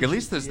 Like at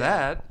least there's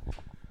that.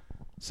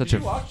 Such Did a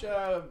you watch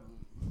Alan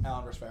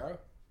vs. Farrow?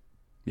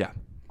 yeah.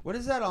 What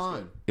is that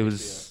on? It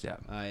was yeah.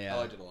 Oh yeah. I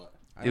liked it a lot.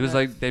 It was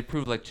like they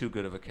proved like too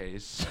good of a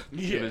case.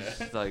 Yeah. It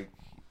was like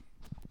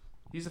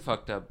he's a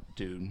fucked up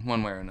dude,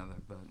 one way or another.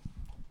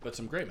 But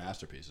some great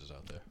masterpieces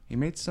out there. he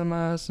made some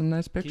nice Can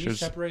you pictures.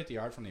 separate the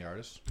art from the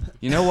artist?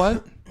 You know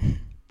what?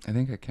 I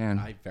think I can.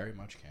 I very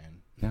much can.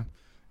 Yeah.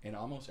 In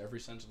almost every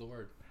sense of the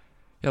word.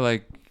 Yeah,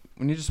 like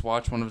when you just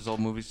watch one of his old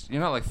movies,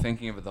 you're not like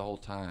thinking of it the whole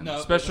time. No,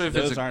 especially if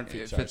those it's aren't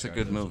if sorry, it's a sorry,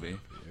 good those movie,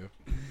 aren't for you.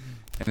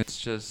 and it's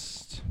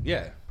just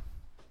Yeah.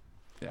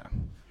 yeah.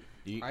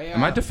 Am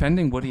Am I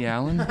defending Woody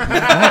Allen?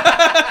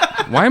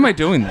 Why am I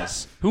doing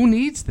this? Who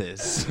needs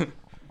this?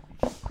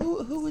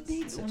 Who would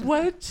need such?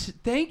 What?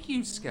 Thank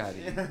you,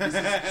 Scotty. This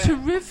is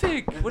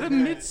terrific. What a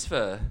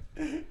mitzvah.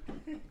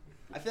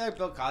 I feel like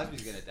Bill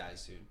Cosby's gonna die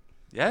soon.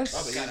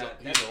 Yes.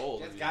 He's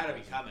old. That's gotta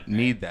be coming.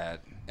 Need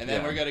that. And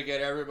then Yeah. we're gonna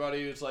get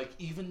everybody who's like,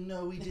 even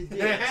though we did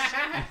this,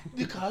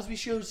 the Cosby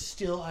Show's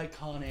still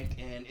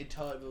iconic, and it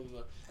taught. Blah, blah,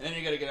 blah. And then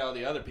you gotta get all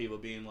the other people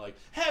being like,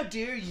 how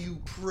dare you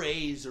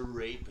praise a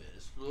rapist?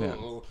 Yeah.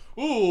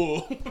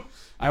 Ooh.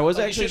 I was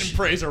Like, actually you shouldn't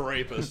praise a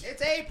rapist.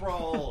 It's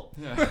April.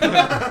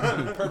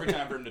 Perfect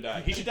time for him to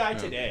die. He should die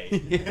today.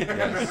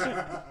 Yes.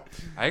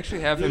 I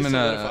actually have Really him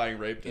solidifying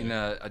rape in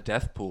day. a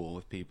death pool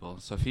with people.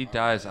 So if he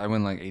dies, I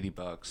win like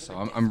 $80. So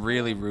I'm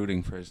really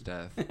rooting for his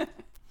death.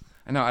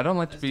 I know I don't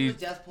like to Let's do a be.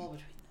 death poll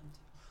between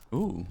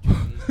Ooh.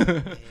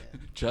 them.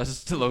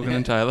 Just to Logan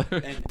and Tyler.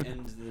 and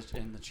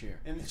the chair.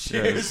 In the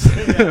Cheers.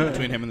 chairs.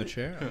 Between him and the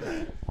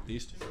chair?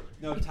 These two?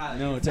 No, Tyler.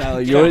 No,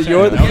 Tyler, you're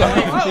the.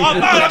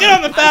 I'll get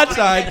on the fat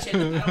I side.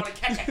 don't want to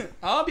catch it.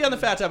 I'll be on the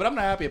fat side, but I'm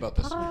not happy about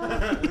this.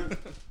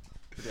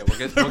 Yeah, we'll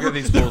get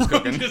these fools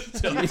cooking. Just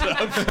tilts up.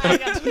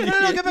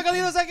 No, get back on the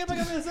other side. Get back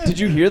on the other side. Did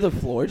you hear the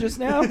floor just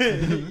now?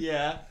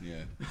 Yeah.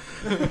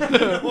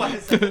 Yeah. Why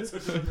is that so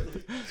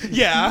different?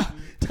 Yeah.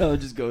 Tyler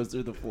just goes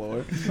through the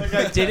floor. Like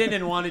I didn't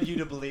and wanted you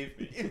to believe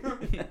me.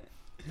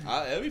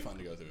 It'd be fun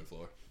to go through the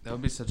floor. That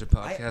would be such a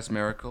podcast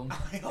miracle.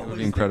 It would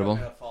be incredible.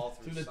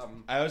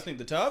 I always think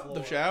the tub,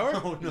 the shower.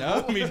 Oh,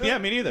 no. No,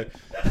 me neither.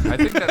 I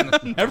think that in the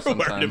future Never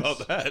worried sometimes.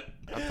 about that.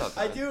 I thought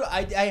I that. do.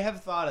 I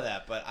have thought of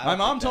that, but I My don't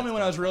mom think told me that's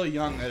when I was gonna- really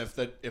young that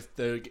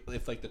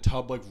if like the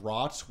tub like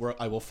rots,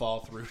 where I will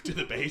fall through to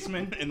the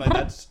basement, and like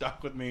that's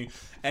stuck with me.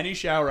 Any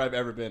shower I've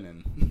ever been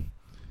in.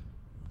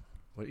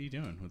 What are you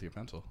doing with your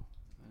pencil?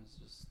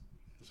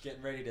 He's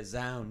getting ready to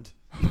zound.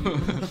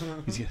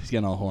 He's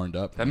getting all horned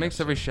up. That makes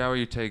every shower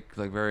you take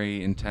like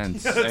very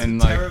intense Yeah, that's and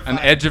like an terrifying.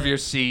 edge of your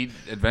seat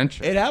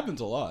adventure. It happens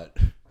a lot.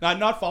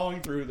 Not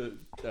falling through the.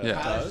 Yeah.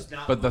 Tyler's tub. just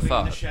not But the moving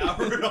in thought.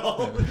 shower at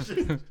all.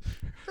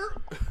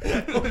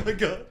 Oh my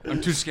god. I'm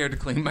too scared to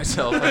clean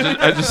myself.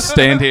 I just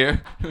stand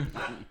here. I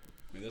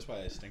mean, that's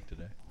why I stink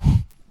today.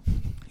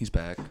 He's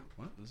back.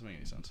 What? Doesn't make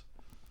any sense.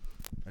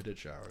 I did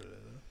shower today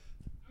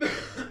though.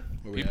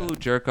 Where we People at? who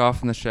jerk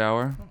off in the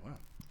shower, Oh wow.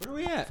 What are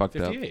we at? fucked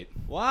up. 58.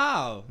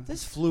 Wow,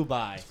 this flew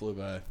by. Flew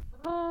by.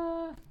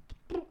 God.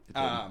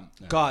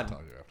 Talk to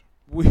you after.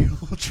 we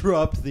all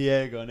dropped the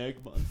egg on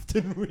Egg Month,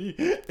 didn't we?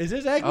 Is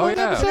this Egg Oh, Month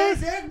yeah. episode?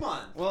 It's Egg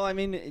Month. Well, I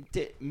mean,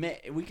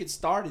 we could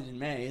start it in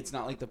May. It's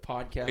not like the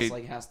podcast Wait.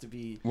 like has to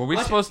be. Were we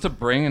supposed to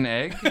bring an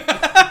egg?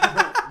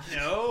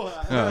 No.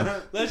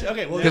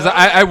 Okay, well, Because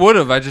I would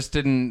have. I just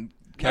didn't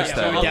catch Yeah,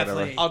 that. we or whatever.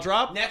 definitely- I'll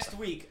drop Next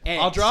week,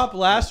 I'll eggs. drop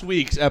last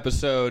week's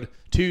episode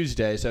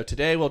Tuesday. So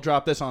today we'll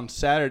drop this on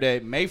Saturday,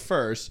 May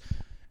 1st,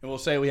 and we'll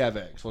say we have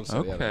eggs. We'll say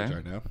we have Okay. eggs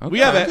right now. Okay. We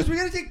have Because eggs. we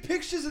gotta take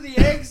pictures of the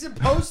eggs and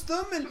post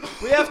them, and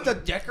we have to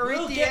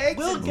decorate the eggs.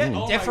 we'll and get-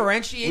 oh my-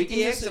 differentiate we the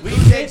can eggs. just- and we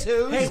who did- takes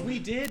whose. Hey, we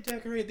did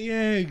decorate the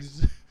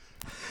eggs.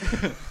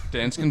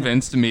 Dan's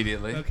convinced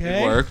immediately.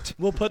 Okay. It worked.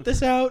 We'll put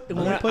this out. And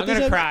we'll put I'm this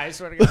gonna out. cry.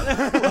 Swear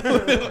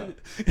to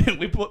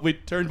God. we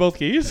turned both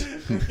keys.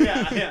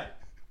 yeah.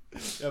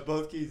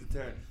 Both keys to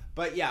turn.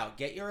 But yeah,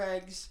 get your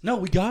eggs. No,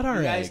 we got our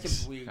You guys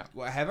eggs. we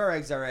have our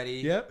eggs already.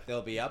 Yep.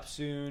 They'll be up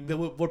soon.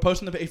 We're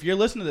posting if you're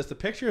listening to this, the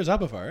picture is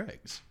up of our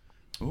eggs.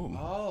 Ooh.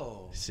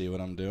 Oh. See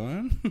what I'm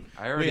doing?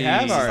 I already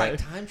have This our- is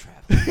like Alright. time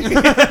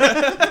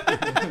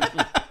travel.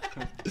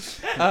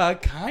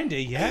 Kinda,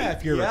 yeah.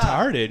 If you're Yeah.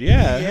 retarded,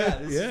 yeah.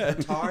 This yeah.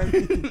 is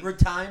retard. We're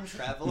time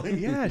traveling.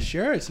 Yeah,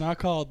 sure. It's not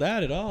called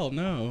that at all.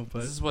 No,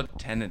 but This is what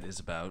Tenet is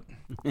about.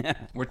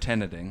 We're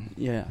teneting.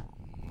 Yeah.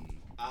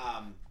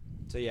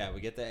 So yeah,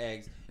 we get the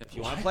eggs. If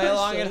you Why want to play am I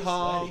along so at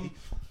home, sweaty?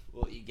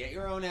 well, you get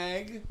your own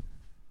egg.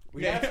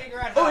 We Yeah. gotta figure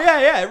out how. oh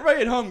yeah.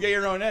 Everybody at home, get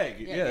your own egg.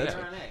 Yeah, Yeah, get that's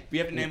your own egg. we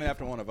have to name it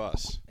after one of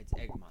us. It's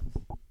Egg Month.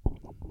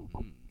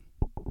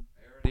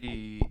 I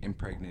already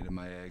impregnated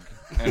my egg.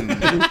 And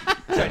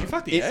Did you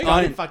fuck the egg?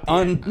 on fuck the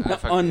on, egg. I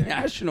fucked on the egg.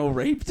 National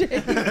Rape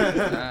Day.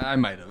 I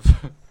might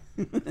have.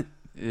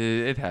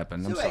 It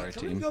happened. I'm So sorry, wait,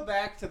 can we team. go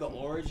back to the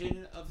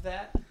origin of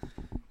that?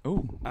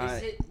 Oh.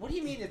 Is it? What do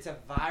you mean it's a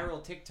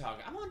viral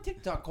TikTok? I'm on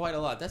TikTok quite a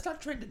lot. That's not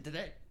trending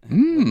today. Read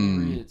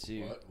Mm. it to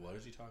you. What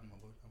is he talking about?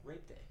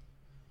 Rape Day.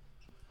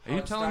 Are you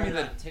It telling me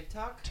started that on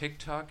TikTok?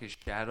 TikTok is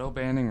shadow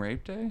banning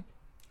Rape Day?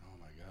 Oh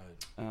my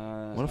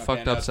god. What a Not fucked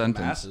banned up out to the sentence.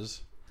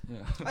 masses. Yeah.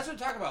 That's what I'm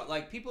talking about.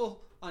 Like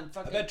people on I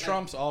fucking. bet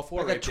Trump's all for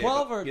like a rape day,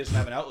 12 but or- he doesn't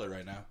have an outlet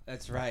right now.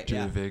 That's right.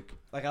 Yeah. Juvik.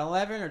 Like an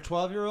 11 or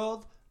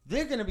 12-year-old,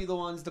 they're gonna be the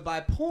ones to buy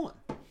porn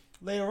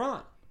later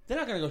on. They're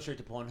not gonna go straight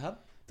to Pornhub.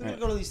 They're gonna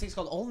go to these things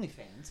called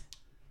OnlyFans.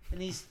 And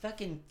these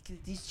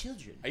these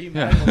children. Are you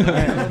Yeah. mad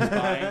at the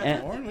buying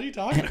And- porn? What are you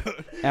talking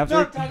about? After No,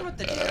 I'm talking about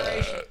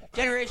the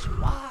Generation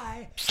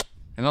Y.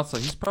 And also,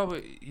 he'd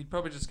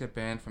probably just get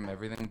banned from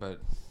everything. But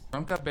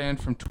Trump got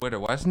banned from Twitter.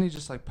 Why doesn't he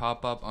just like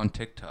pop up on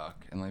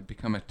TikTok and like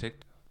become a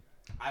TikTok?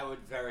 I would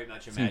very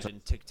much Seems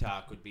imagine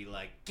TikTok would be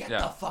like, get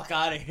Yeah. the fuck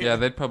out of here. Yeah,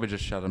 they'd probably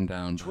just shut him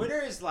down. but- Twitter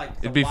is like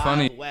the It'd be Wild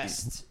funny.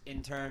 West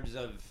in terms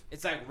of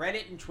it's like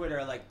Reddit and Twitter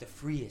are like the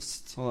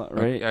freest, hold on,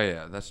 Oh, right.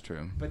 yeah, that's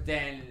true. but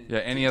then Yeah,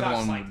 any other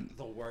TikTok's one like would-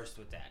 the worst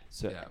with that.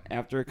 So Yeah.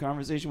 after a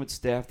conversation with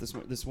staff,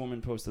 this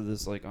woman posted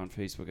this like on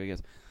Facebook, I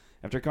guess.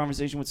 After a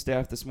conversation with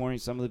staff this morning,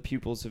 some of the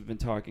pupils have been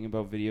talking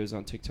about videos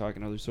on TikTok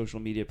and other social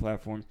media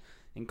platforms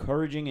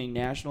encouraging a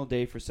national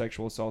day for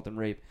sexual assault and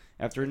rape.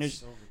 After an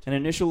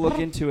initial look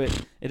into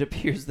it, it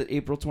appears that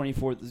April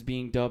 24th is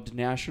being dubbed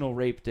National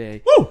Rape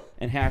Day,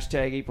 and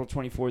hashtag April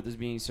 24th is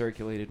being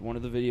circulated. One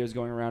of the videos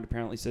going around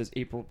apparently says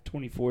April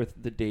 24th,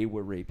 the day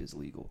where rape is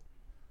legal.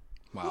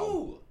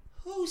 Wow.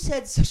 Who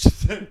said such a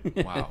thing?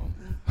 Wow.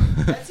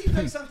 That seems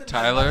like something.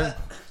 Tyler.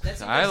 That seems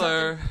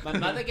Tyler. Like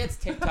something- my mother gets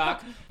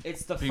TikTok.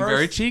 It's the Being first.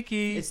 very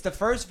cheeky. It's the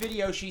first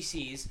video she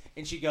sees,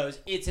 and she goes,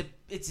 it's an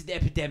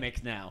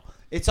epidemic now.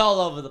 It's all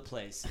over the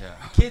place. Yeah.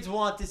 Kids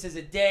want this as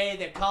a day.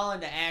 They're calling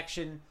to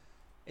action.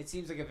 It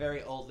seems like a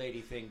very old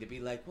lady thing to be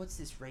like, what's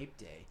this rape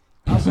day?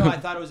 Also, I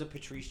thought it was a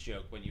Patrice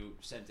joke when you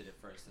sent it at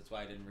first. That's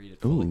why I didn't read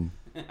it fully. Ooh.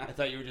 I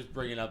thought you were just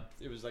bringing up,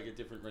 it was like a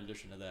different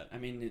rendition of that. I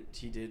mean,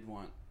 he did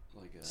want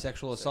like a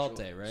Sexual assault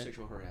day, right?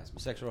 Sexual harassment.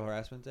 Sexual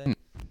harassment day?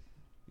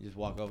 You just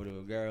walk over to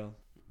a girl.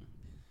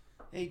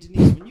 Hey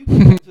Denise, when you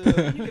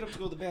get up to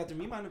go to the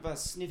bathroom, you mind if I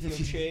sniff your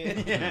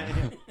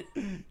chair?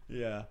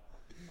 Yeah.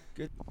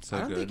 So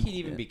I don't good. think he'd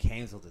even be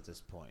canceled at this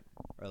point,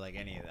 or like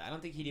any of that. I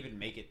don't think he'd even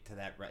make it to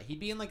that. He'd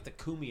be in like the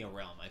Kumia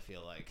realm. I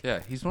feel like.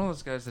 Yeah, he's one of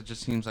those guys that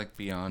just seems like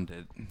beyond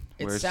it.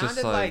 It Where it's sounded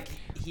just like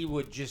he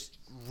would just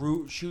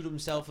shoot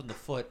himself in the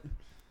foot,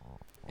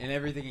 in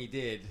everything he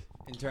did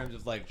in terms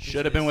of like.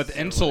 Should have been with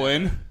business or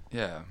whatever. insulin.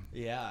 yeah.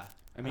 Yeah.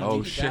 I mean,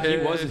 Oh, he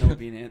shit. was an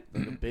opiate,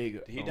 like a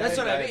big. He That's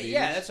what I mean. diabetes.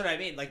 Yeah, that's what I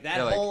mean. Like that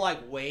Yeah, like- whole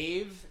like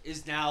wave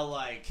is now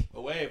like. A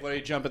wave. What do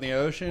you jump in the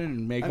ocean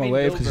and make I my mean,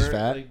 wave Bill because he's Burr,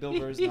 fat? like, Bill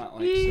Burr's not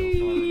like so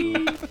far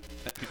removed.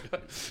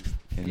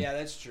 And- Yeah,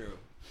 that's true.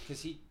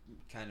 Because he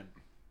kind of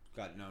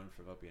got known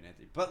for Opie and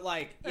Anthony. But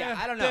like, yeah,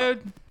 I don't know.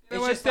 Dude, it It's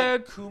was just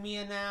dead. like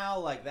Kumia now,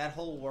 like that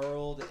whole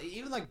world.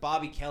 Even like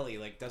Bobby Kelly,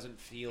 like doesn't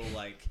feel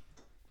like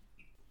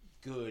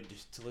good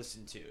to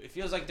listen to. It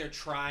feels like they're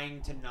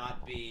trying to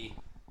not be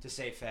to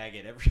say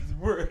faggot every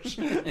word,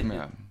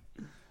 Yeah.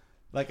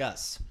 like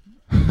us,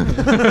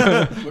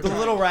 the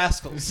little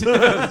rascals.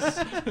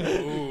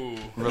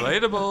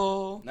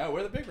 Relatable. No,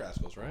 we're the big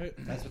rascals, right?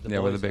 That's what the Yeah,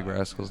 we're the boys big are.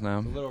 rascals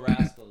now. The little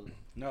rascals.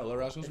 No, Little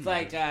Rascals.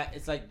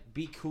 It's like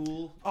be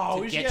cool Oh,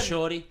 to we should get get-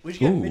 shorty. We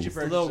should get Ooh. midget The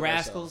versions Little of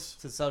Rascals ourselves.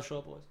 to South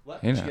Shore Boys.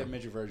 What? Hey, We should now. get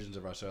midget versions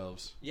of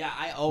ourselves. Yeah,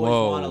 I always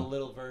Whoa. want a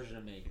little version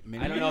of me.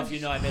 Mini I don't know if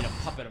versions? you know, I made a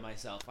puppet of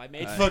myself. I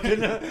made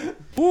fucking.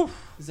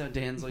 Is that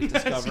Dan's like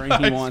discovering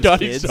he wants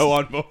kids?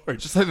 on board.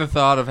 Just like the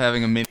thought of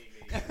having a mini.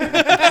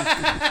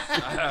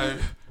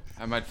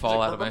 I might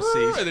fall out of my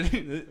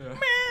seat.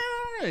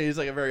 He's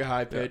like a very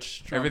high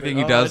pitched. Everything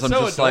he does, I'm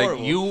just like,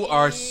 you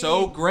are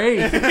so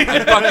great.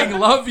 I fucking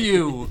love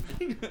you.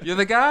 You're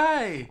the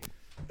guy.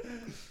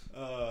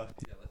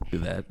 Do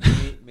that.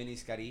 Mini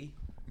Scotty.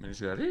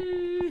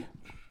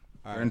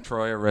 Aaron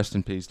Troy, rest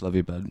in peace. Love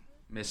you, bud.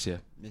 Miss you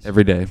Miss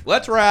every day.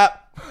 Let's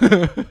wrap.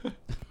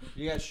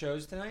 You got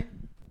shows tonight?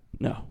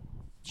 No.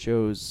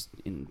 Shows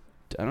in.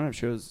 I don't have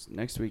shows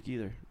next week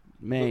either.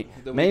 May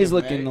The week May's of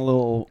looking May. a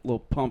little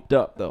pumped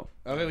up though.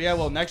 Okay, yeah.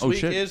 Well, next Oh, week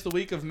shit. is the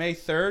week of May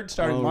 3rd,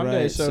 starting Oh,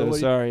 Monday. right. So, So what do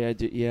you- sorry, I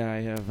do. Yeah,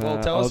 I have.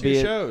 well, tell I'll us be your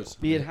at, shows.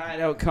 Be at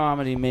Hideout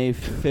Comedy May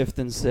 5th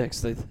and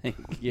 6th, I think.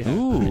 Yeah.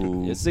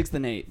 Ooh. Yeah, 6th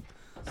and 8th.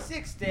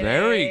 6 days.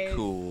 Very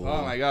cool.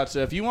 Oh my God! So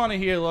if you want to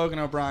hear Logan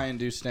O'Brien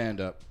do stand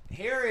up,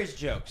 Here is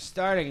jokes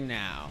starting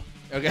now.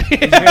 okay.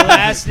 Is your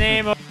last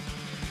name